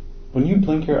 When you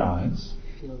blink your eyes,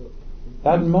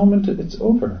 that moment, it's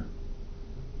over.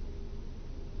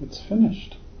 It's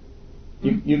finished.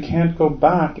 You can't go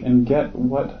back and get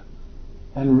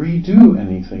and redo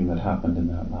anything that happened in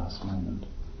that last moment.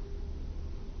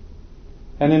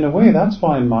 And in a way, that's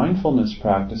why mindfulness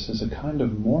practice is a kind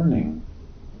of mourning.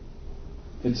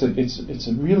 It's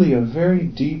really a very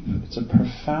deep, it's a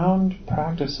profound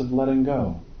practice of letting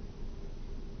go.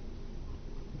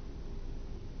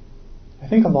 I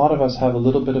think a lot of us have a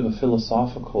little bit of a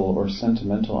philosophical or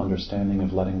sentimental understanding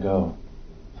of letting go.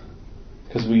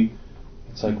 Because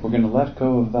it's like we're going to let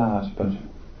go of that, but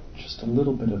just a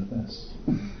little bit of this.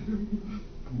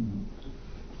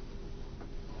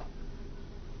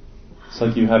 It's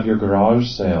like you have your garage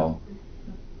sale,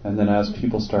 and then as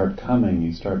people start coming,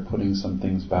 you start putting some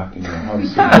things back in your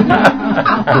house.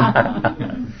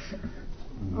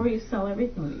 Or you sell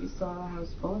everything that you saw the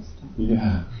house full of stuff.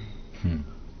 Yeah.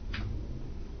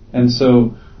 And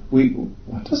so,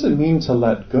 what does it mean to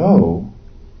let go,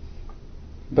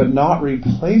 but not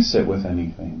replace it with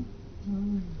anything?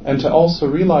 And to also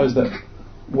realize that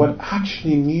what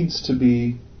actually needs to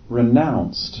be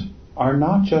renounced are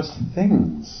not just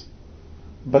things,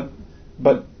 but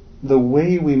the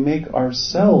way we make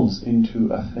ourselves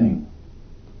into a thing.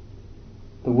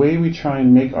 The way we try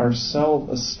and make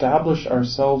establish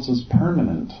ourselves as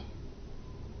permanent.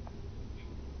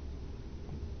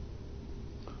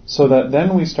 So that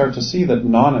then we start to see that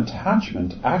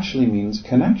non-attachment actually means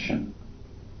connection.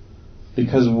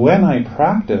 Because when I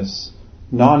practice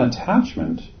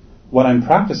non-attachment, what I'm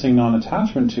practicing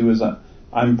non-attachment to is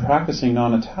I'm practicing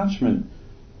non-attachment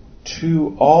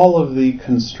to all of the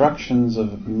constructions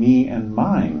of me and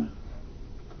mine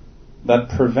that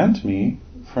prevent me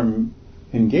from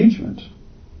engagement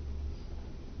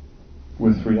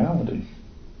with reality.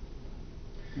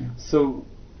 So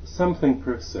something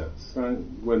persists, right?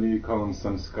 Whether you call them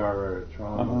samskara or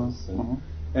traumas.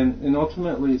 And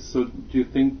ultimately, so do you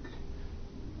think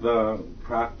the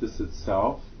practice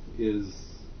itself is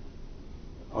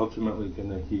ultimately going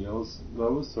to heal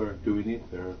those, or do we need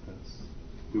therapists?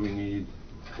 Do we need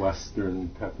Western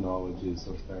technologies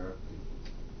of therapy?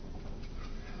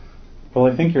 Well,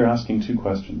 I think you're asking two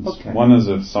questions. Okay. One is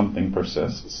if something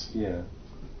persists. Yeah.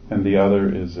 And the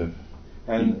other is if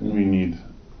we need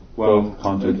both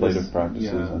contemplative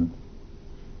practices and...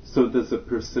 So does it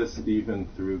persist even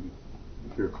through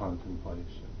your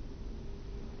contemplation?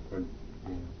 Or,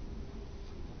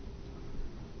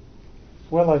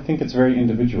 Well, I think it's very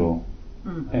individual.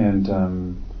 And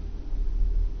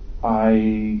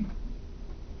I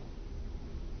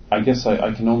guess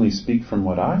I can only speak from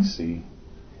what I see,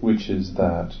 which is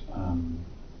that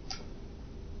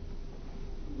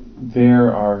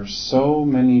there are so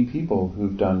many people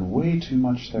who've done way too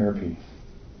much therapy.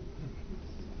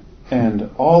 And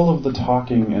all of the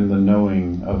talking and the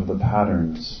knowing of the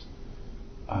patterns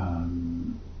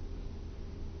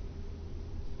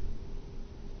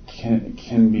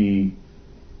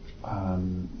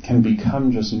can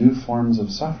become just new forms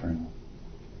of suffering.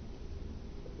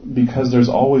 Because there's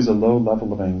always a low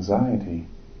level of anxiety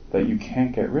that you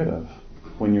can't get rid of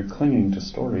when you're clinging to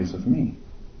stories of me.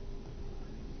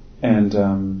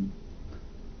 And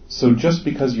so just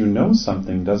because you know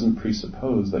something doesn't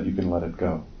presuppose that you can let it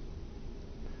go.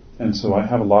 And so I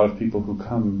have a lot of people who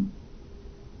come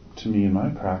to me in my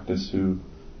practice who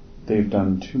they've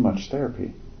done too much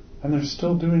therapy. And they're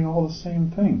still doing all the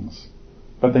same things.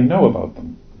 But they know about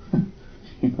them.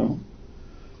 You know?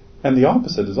 And the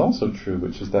opposite is also true,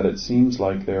 which is that it seems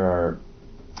like there are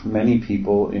many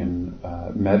people in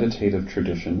meditative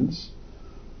traditions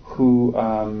who,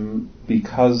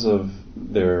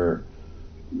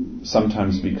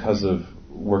 sometimes because of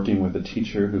working with a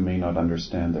teacher who may not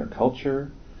understand their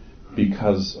culture,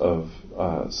 because of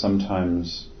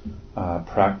sometimes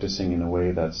practicing in a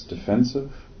way that's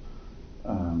defensive,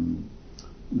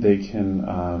 they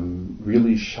can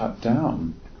really shut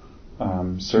down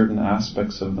certain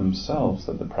aspects of themselves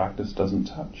that the practice doesn't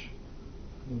touch.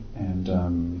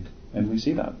 And we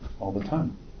see that all the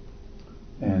time.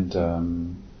 And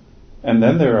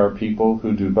then there are people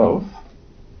who do both.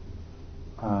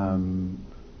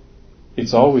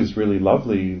 It's always really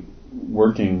lovely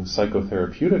working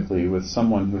psychotherapeutically with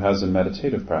someone who has a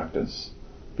meditative practice,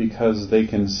 because they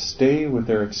can stay with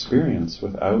their experience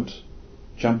without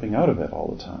jumping out of it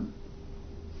all the time.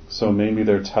 So maybe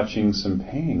they're touching some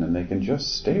pain and they can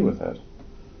just stay with it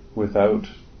without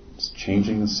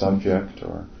changing the subject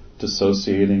or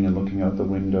dissociating and looking out the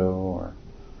window or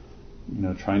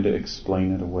trying to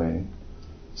explain it away.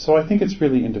 So I think it's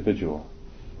really individual.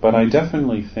 But I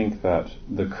definitely think that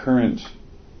the current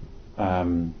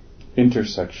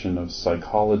intersection of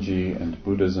psychology and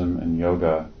Buddhism and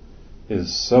yoga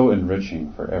is so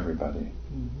enriching for everybody.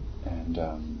 And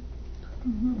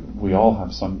we all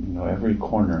have every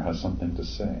corner has something to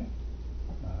say.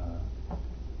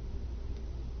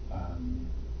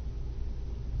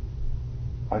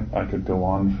 I could go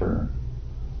on for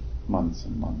months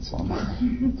and months on that.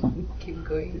 Keep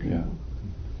going. Yeah.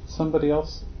 Somebody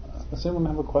else? Does anyone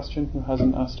have a question who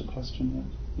hasn't asked a question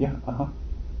yet? Yeah,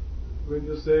 When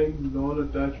you're saying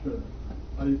non-attachment,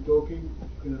 are you talking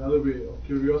in another way of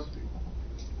curiosity?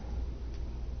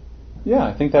 Yeah,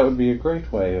 I think that would be a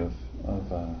great way of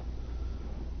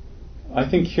I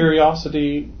think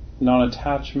curiosity,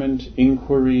 non-attachment,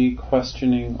 inquiry,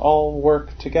 questioning all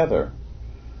work together.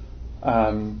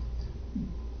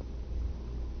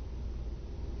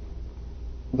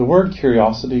 The word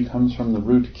curiosity comes from the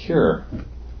root cure,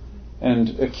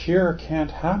 And a cure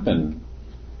can't happen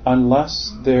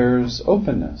unless there's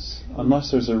openness,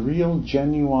 unless there's a real,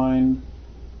 genuine,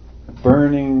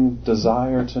 burning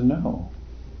desire to know.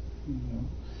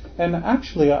 And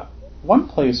actually, one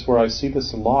place where I see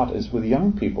this a lot is with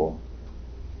young people,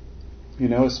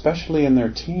 especially in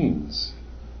their teens,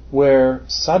 where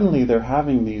suddenly they're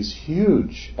having these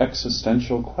huge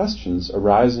existential questions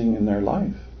arising in their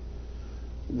life.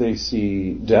 They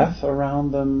see death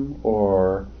around them,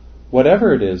 or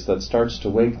whatever it is that starts to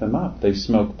wake them up. They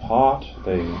smoke pot,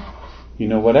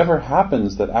 whatever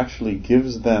happens that actually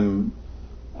gives them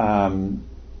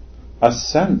a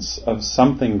sense of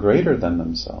something greater than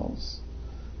themselves.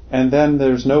 And then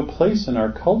there's no place in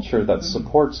our culture that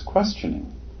supports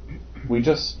questioning. We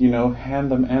just,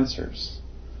 hand them answers,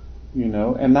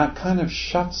 and that kind of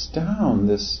shuts down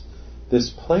this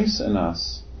place in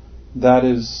us that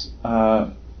is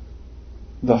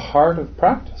the heart of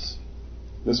practice,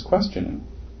 this questioning.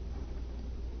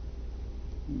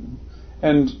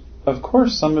 And of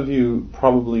course, some of you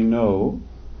probably know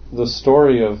the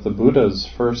story of the Buddha's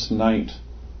first night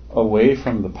away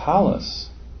from the palace.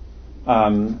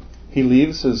 He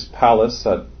leaves his palace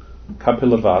at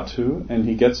Kapilavatthu and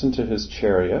he gets into his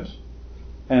chariot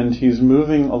and he's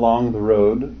moving along the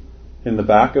road in the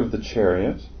back of the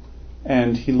chariot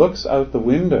and he looks out the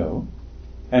window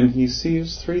and he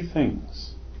sees three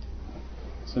things.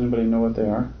 Does anybody know what they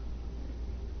are?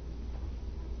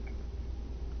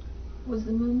 Was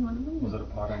the moon one of them? Was it a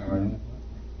pot and a writing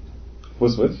book?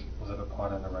 Was what? Was it a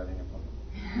pot and a writing book?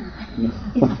 No.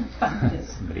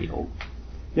 Somebody old.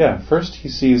 Yeah, first he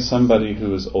sees somebody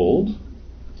who is old,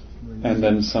 and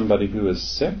then somebody who is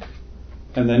sick,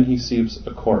 and then he sees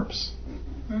a corpse.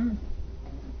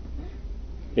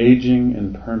 Aging,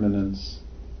 impermanence,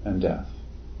 and death.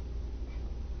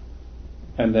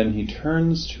 And then he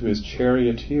turns to his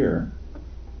charioteer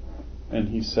and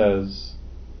he says,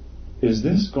 "Is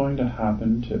this going to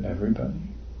happen to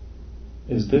everybody?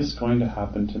 Is this going to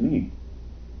happen to me?"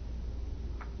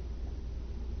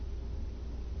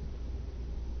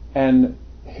 And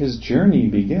his journey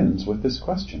begins with this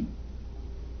question.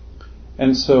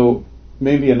 And so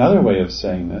maybe another way of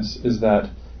saying this is that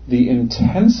the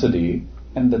intensity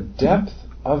and the depth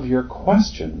of your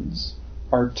questions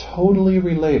are totally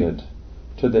related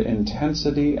to the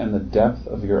intensity and the depth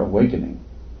of your awakening.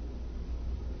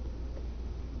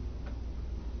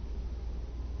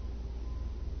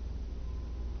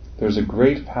 There's a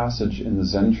great passage in the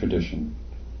Zen tradition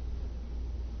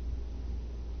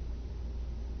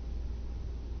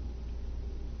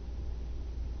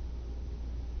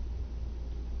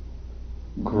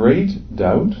great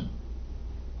doubt,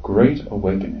 great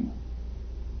awakening.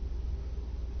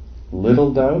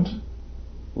 Little doubt,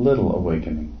 little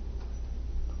awakening.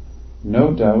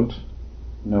 No doubt,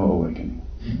 no awakening.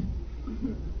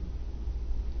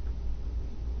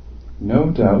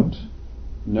 No doubt,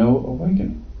 no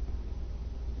awakening.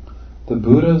 The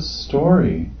Buddha's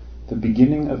story, the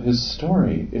beginning of his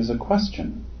story, is a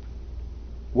question.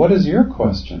 What is your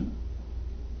question?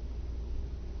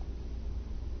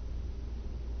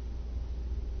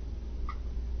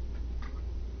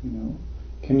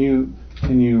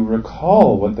 Can you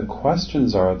recall what the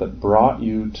questions are that brought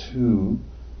you to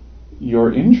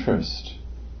your interest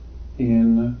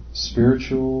in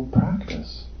spiritual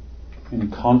practice,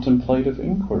 in contemplative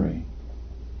inquiry?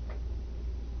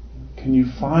 Can you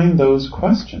find those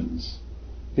questions?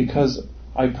 Because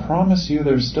I promise you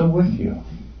they're still with you.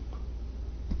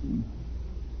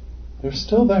 They're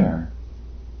still there.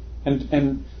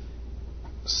 And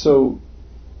so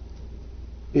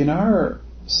in our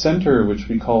center, which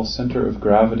we call center of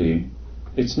gravity,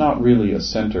 it's not really a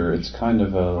center, it's kind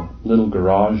of a little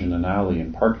garage in an alley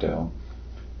in Parkdale.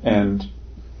 And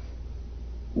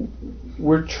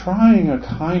we're trying a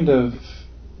kind of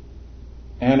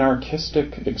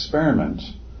anarchistic experiment,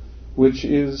 which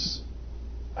is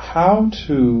how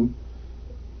to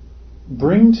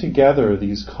bring together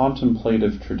these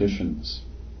contemplative traditions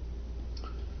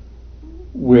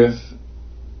with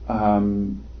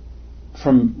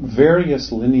from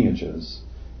various lineages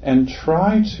and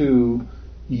try to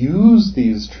use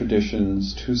these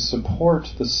traditions to support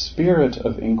the spirit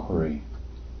of inquiry,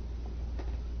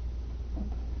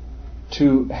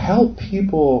 to help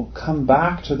people come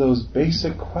back to those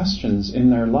basic questions in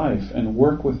their life and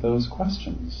work with those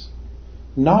questions,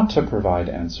 not to provide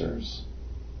answers,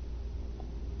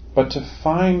 but to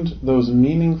find those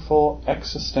meaningful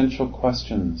existential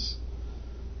questions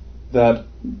that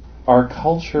our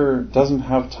culture doesn't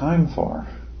have time for.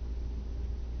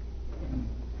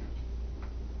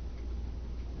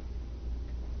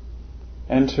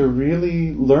 and to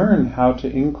really learn how to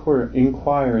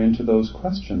inquire into those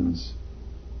questions.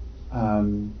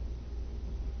 And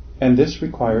this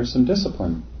requires some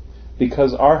discipline,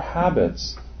 because our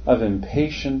habits of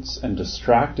impatience and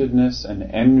distractedness and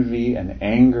envy and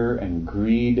anger and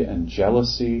greed and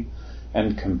jealousy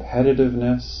and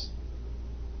competitiveness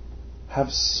have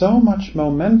so much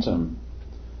momentum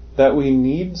that we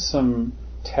need some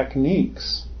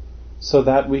techniques so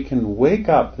that we can wake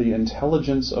up the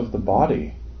intelligence of the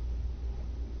body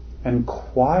and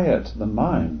quiet the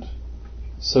mind,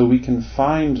 so we can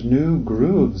find new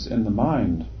grooves in the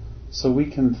mind, so we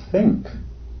can think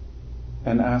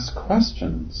and ask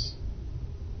questions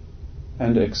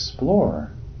and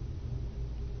explore,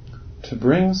 to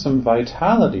bring some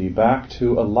vitality back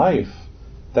to a life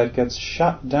that gets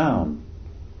shut down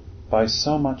by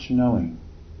so much knowing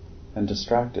and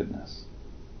distractedness,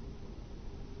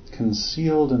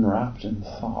 concealed and wrapped in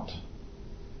thought.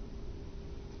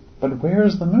 But where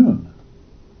is the moon?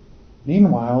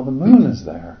 Meanwhile, the moon is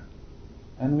there,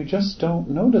 and we just don't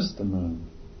notice the moon.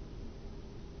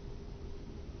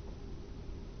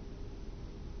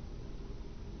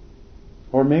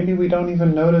 Or maybe we don't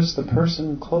even notice the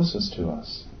person closest to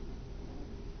us,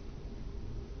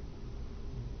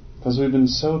 because we've been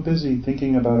so busy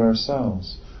thinking about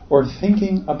ourselves, or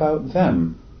thinking about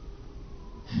them.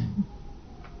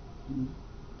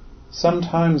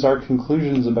 Sometimes our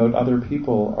conclusions about other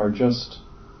people are just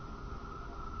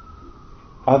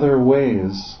other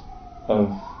ways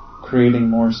of creating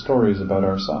more stories about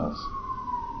ourselves.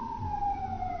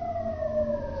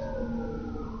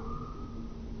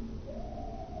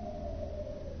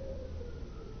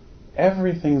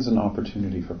 Everything's an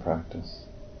opportunity for practice.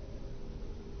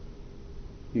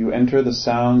 You enter the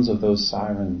sounds of those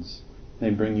sirens. They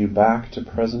bring you back to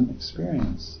present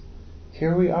experience.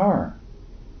 Here we are.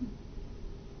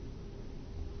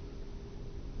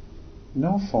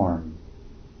 No form.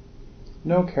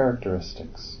 No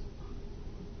characteristics.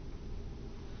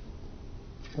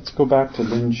 Let's go back to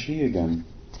Lin Chi again.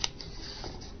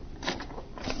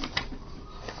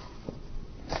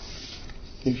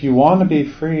 If you want to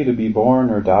be free to be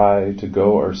born or die, to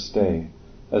go or stay,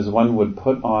 as one would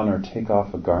put on or take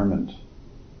off a garment.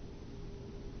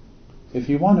 If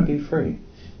you want to be free,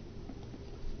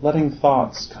 letting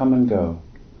thoughts come and go,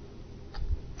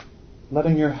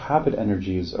 letting your habit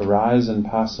energies arise and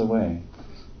pass away.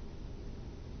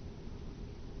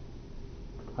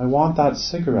 I want that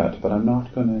cigarette, but I'm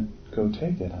not going to go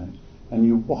take it. And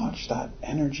you watch that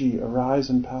energy arise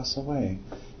and pass away.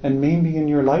 And maybe in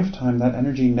your lifetime that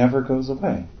energy never goes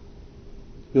away.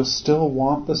 You'll still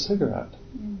want the cigarette,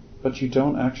 but you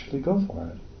don't actually go for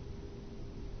it.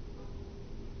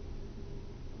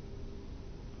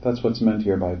 That's what's meant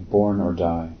here by born or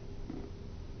die.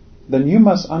 Then you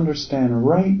must understand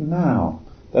right now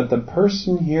that the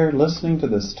person here listening to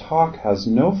this talk has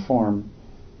no form,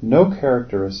 no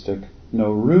characteristic,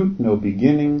 no root, no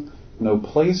beginning, no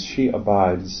place she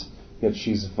abides, yet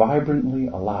she's vibrantly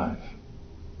alive.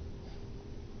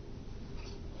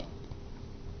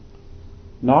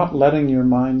 Not letting your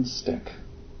mind stick.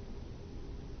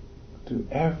 Do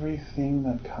everything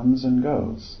that comes and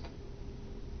goes.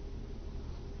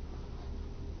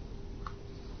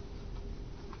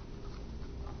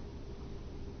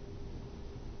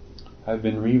 I've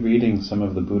been rereading some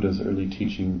of the Buddha's early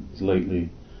teachings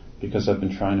lately because I've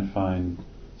been trying to find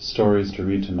stories to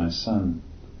read to my son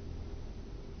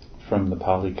from the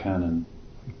Pali Canon.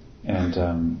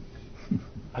 And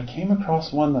I came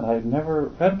across one that I had never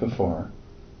read before.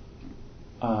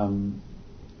 The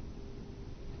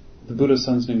Buddha's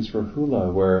son's name is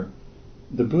Rahula, where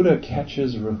the Buddha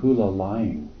catches Rahula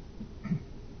lying.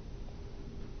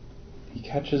 He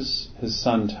catches his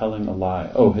son telling a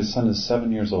lie. Oh, his son is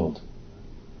 7 years old.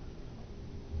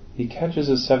 He catches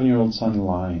his 7-year-old son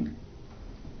lying.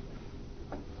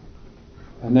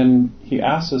 And then he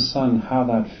asks his son how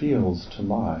that feels to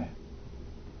lie.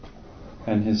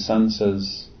 And his son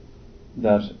says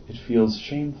that it feels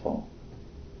shameful.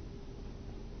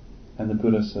 And the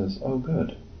Buddha says, oh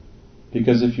good.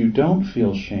 Because if you don't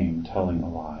feel shame telling a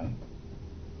lie,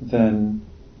 then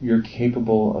you're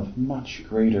capable of much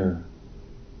greater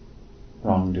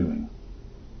wrongdoing.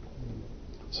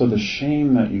 So the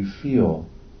shame that you feel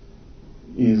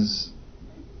is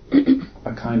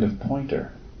a kind of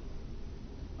pointer.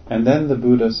 And then the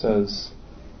Buddha says,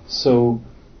 so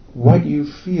what you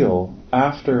feel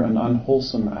after an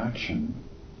unwholesome action,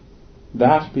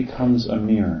 that becomes a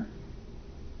mirror.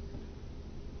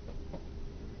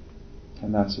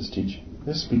 And that's his teaching.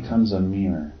 This becomes a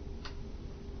mirror.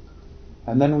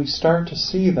 And then we start to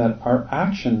see that our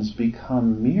actions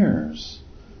become mirrors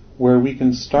where we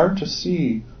can start to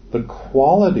see the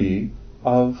quality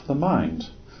of the mind.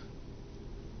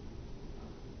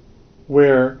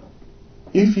 Where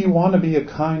if you want to be a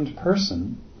kind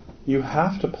person, you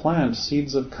have to plant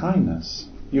seeds of kindness.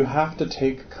 You have to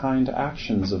take kind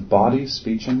actions of body,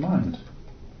 speech, and mind.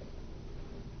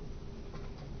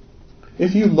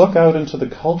 If you look out into the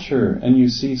culture and you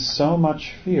see so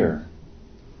much fear,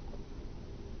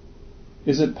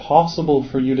 is it possible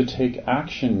for you to take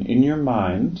action in your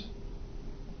mind,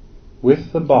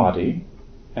 with the body,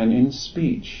 and in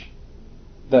speech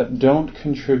that don't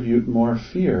contribute more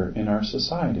fear in our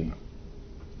society?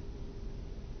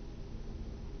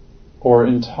 Or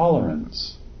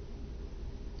intolerance?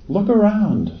 Look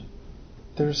around.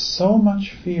 There's so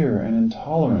much fear and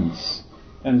intolerance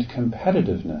and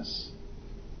competitiveness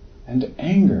and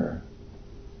anger.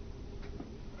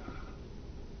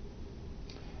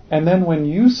 And then when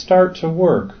you start to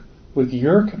work with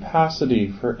your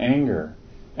capacity for anger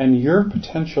and your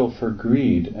potential for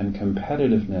greed and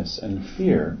competitiveness and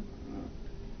fear,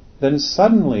 then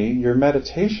suddenly your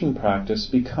meditation practice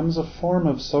becomes a form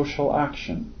of social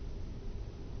action.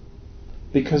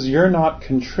 Because you're not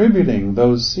contributing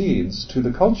those seeds to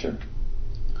the culture.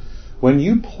 When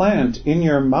you plant in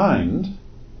your mind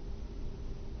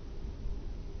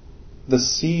the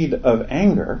seed of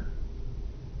anger,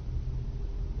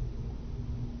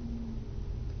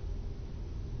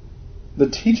 the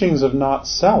teachings of not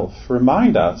self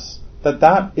remind us that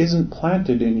that isn't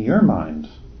planted in your mind.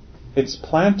 It's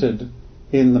planted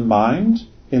in the mind,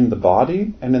 in the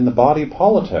body, and in the body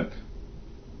politic.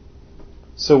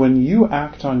 So when you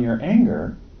act on your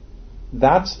anger,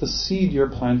 that's the seed you're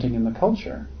planting in the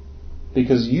culture.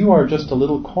 Because you are just a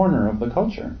little corner of the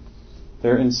culture.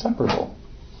 They're inseparable.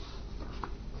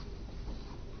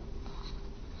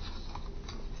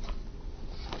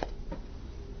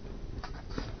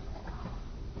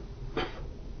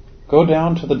 Go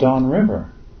down to the Don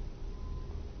River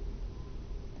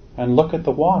and look at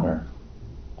the water.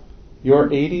 You're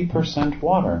 80%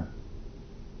 water.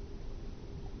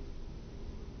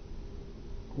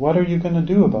 What are you going to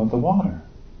do about the water?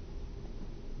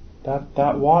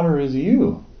 That water is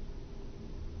you.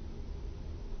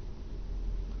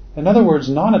 In other words,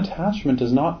 non-attachment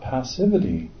is not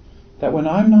passivity. That when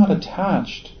I'm not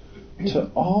attached to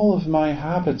all of my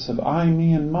habits of I,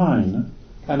 me, and mine,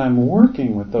 and I'm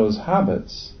working with those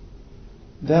habits,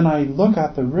 then I look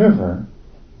at the river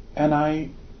and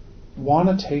I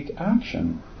want to take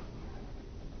action.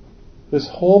 This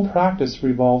whole practice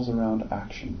revolves around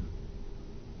action.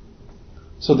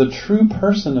 So the true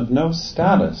person of no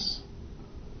status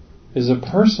is a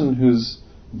person whose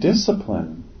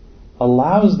discipline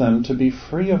allows them to be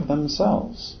free of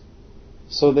themselves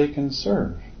so they can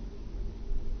serve.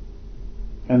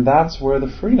 And that's where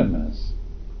the freedom is.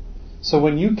 So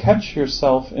when you catch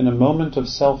yourself in a moment of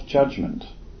self-judgment,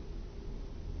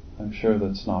 I'm sure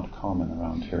that's not common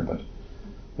around here, but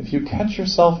if you catch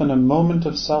yourself in a moment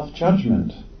of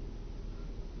self-judgment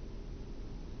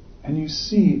and you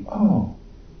see, oh,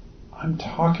 I'm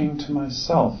talking to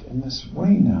myself in this way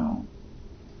now,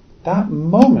 that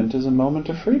moment is a moment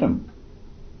of freedom.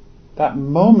 That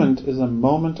moment is a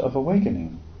moment of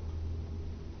awakening.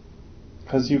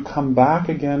 Because you come back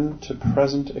again to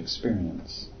present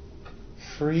experience,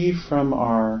 free from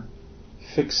our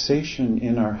fixation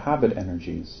in our habit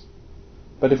energies.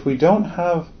 But if we don't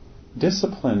have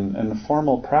discipline and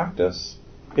formal practice,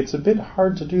 it's a bit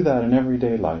hard to do that in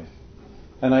everyday life.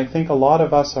 And I think a lot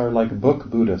of us are like book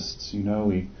Buddhists. You know,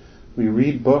 we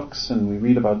read books and we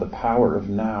read about the power of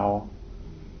now,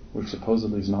 which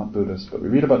supposedly is not Buddhist, but we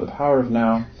read about the power of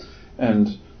now,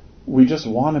 and we just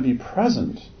want to be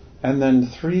present. And then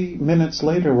 3 minutes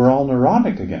later, we're all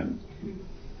neurotic again.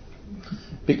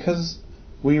 Because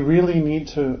we really need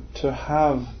to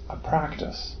have a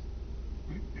practice.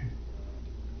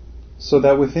 So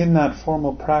that within that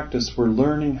formal practice, we're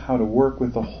learning how to work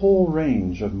with the whole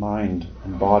range of mind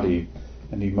and body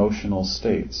and emotional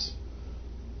states.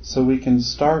 So we can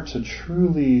start to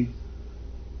truly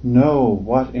know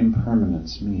what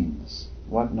impermanence means,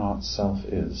 what not self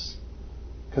is.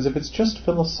 Because if it's just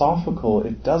philosophical,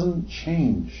 it doesn't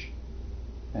change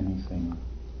anything.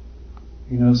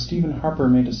 You know, Stephen Harper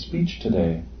made a speech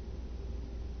today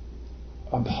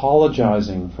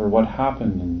apologizing for what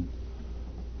happened in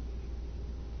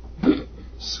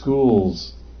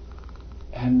schools.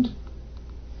 And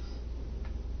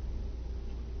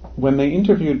when they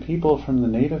interviewed people from the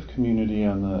Native community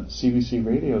on the CBC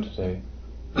radio today,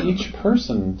 each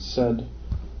person said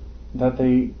that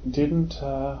they didn't,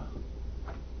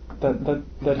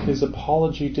 that his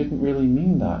apology didn't really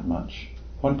mean that much.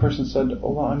 One person said,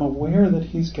 oh, well, I'm aware that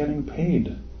he's getting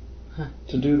paid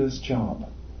to do this job.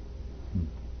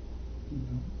 You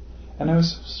know? And I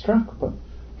was struck, but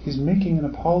he's making an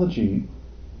apology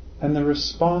and the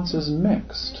response is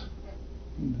mixed.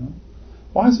 You know?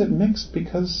 Why is it mixed?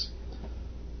 Because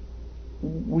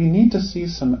we need to see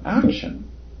some action.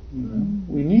 You know?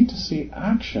 We need to see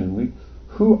action.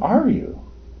 Who are you?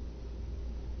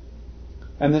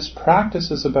 And this practice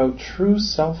is about true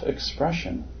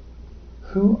self-expression.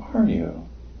 Who are you?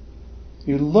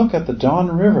 You look at the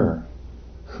Don River.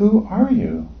 Who are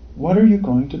you? What are you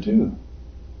going to do?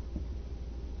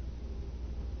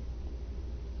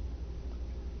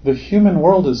 The human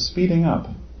world is speeding up.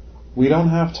 We don't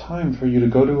have time for you to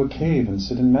go to a cave and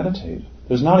sit and meditate.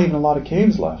 There's not even a lot of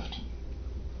caves left.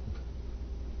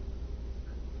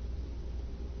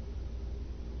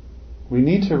 We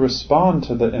need to respond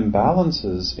to the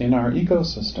imbalances in our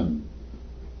ecosystem,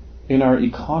 in our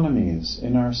economies,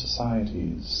 in our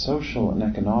societies, social and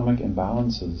economic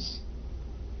imbalances.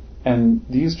 And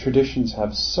these traditions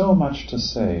have so much to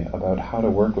say about how to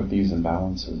work with these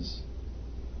imbalances.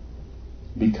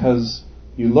 Because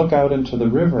you look out into the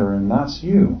river and that's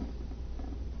you.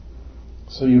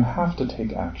 So you have to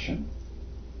take action.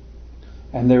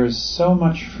 And there is so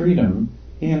much freedom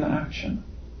in action.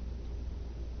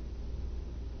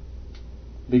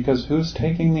 Because who's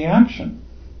taking the action?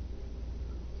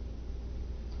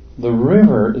 The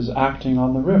river is acting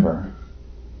on the river.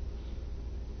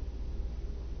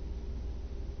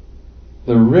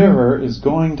 The river is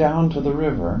going down to the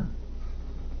river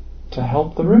to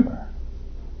help the river.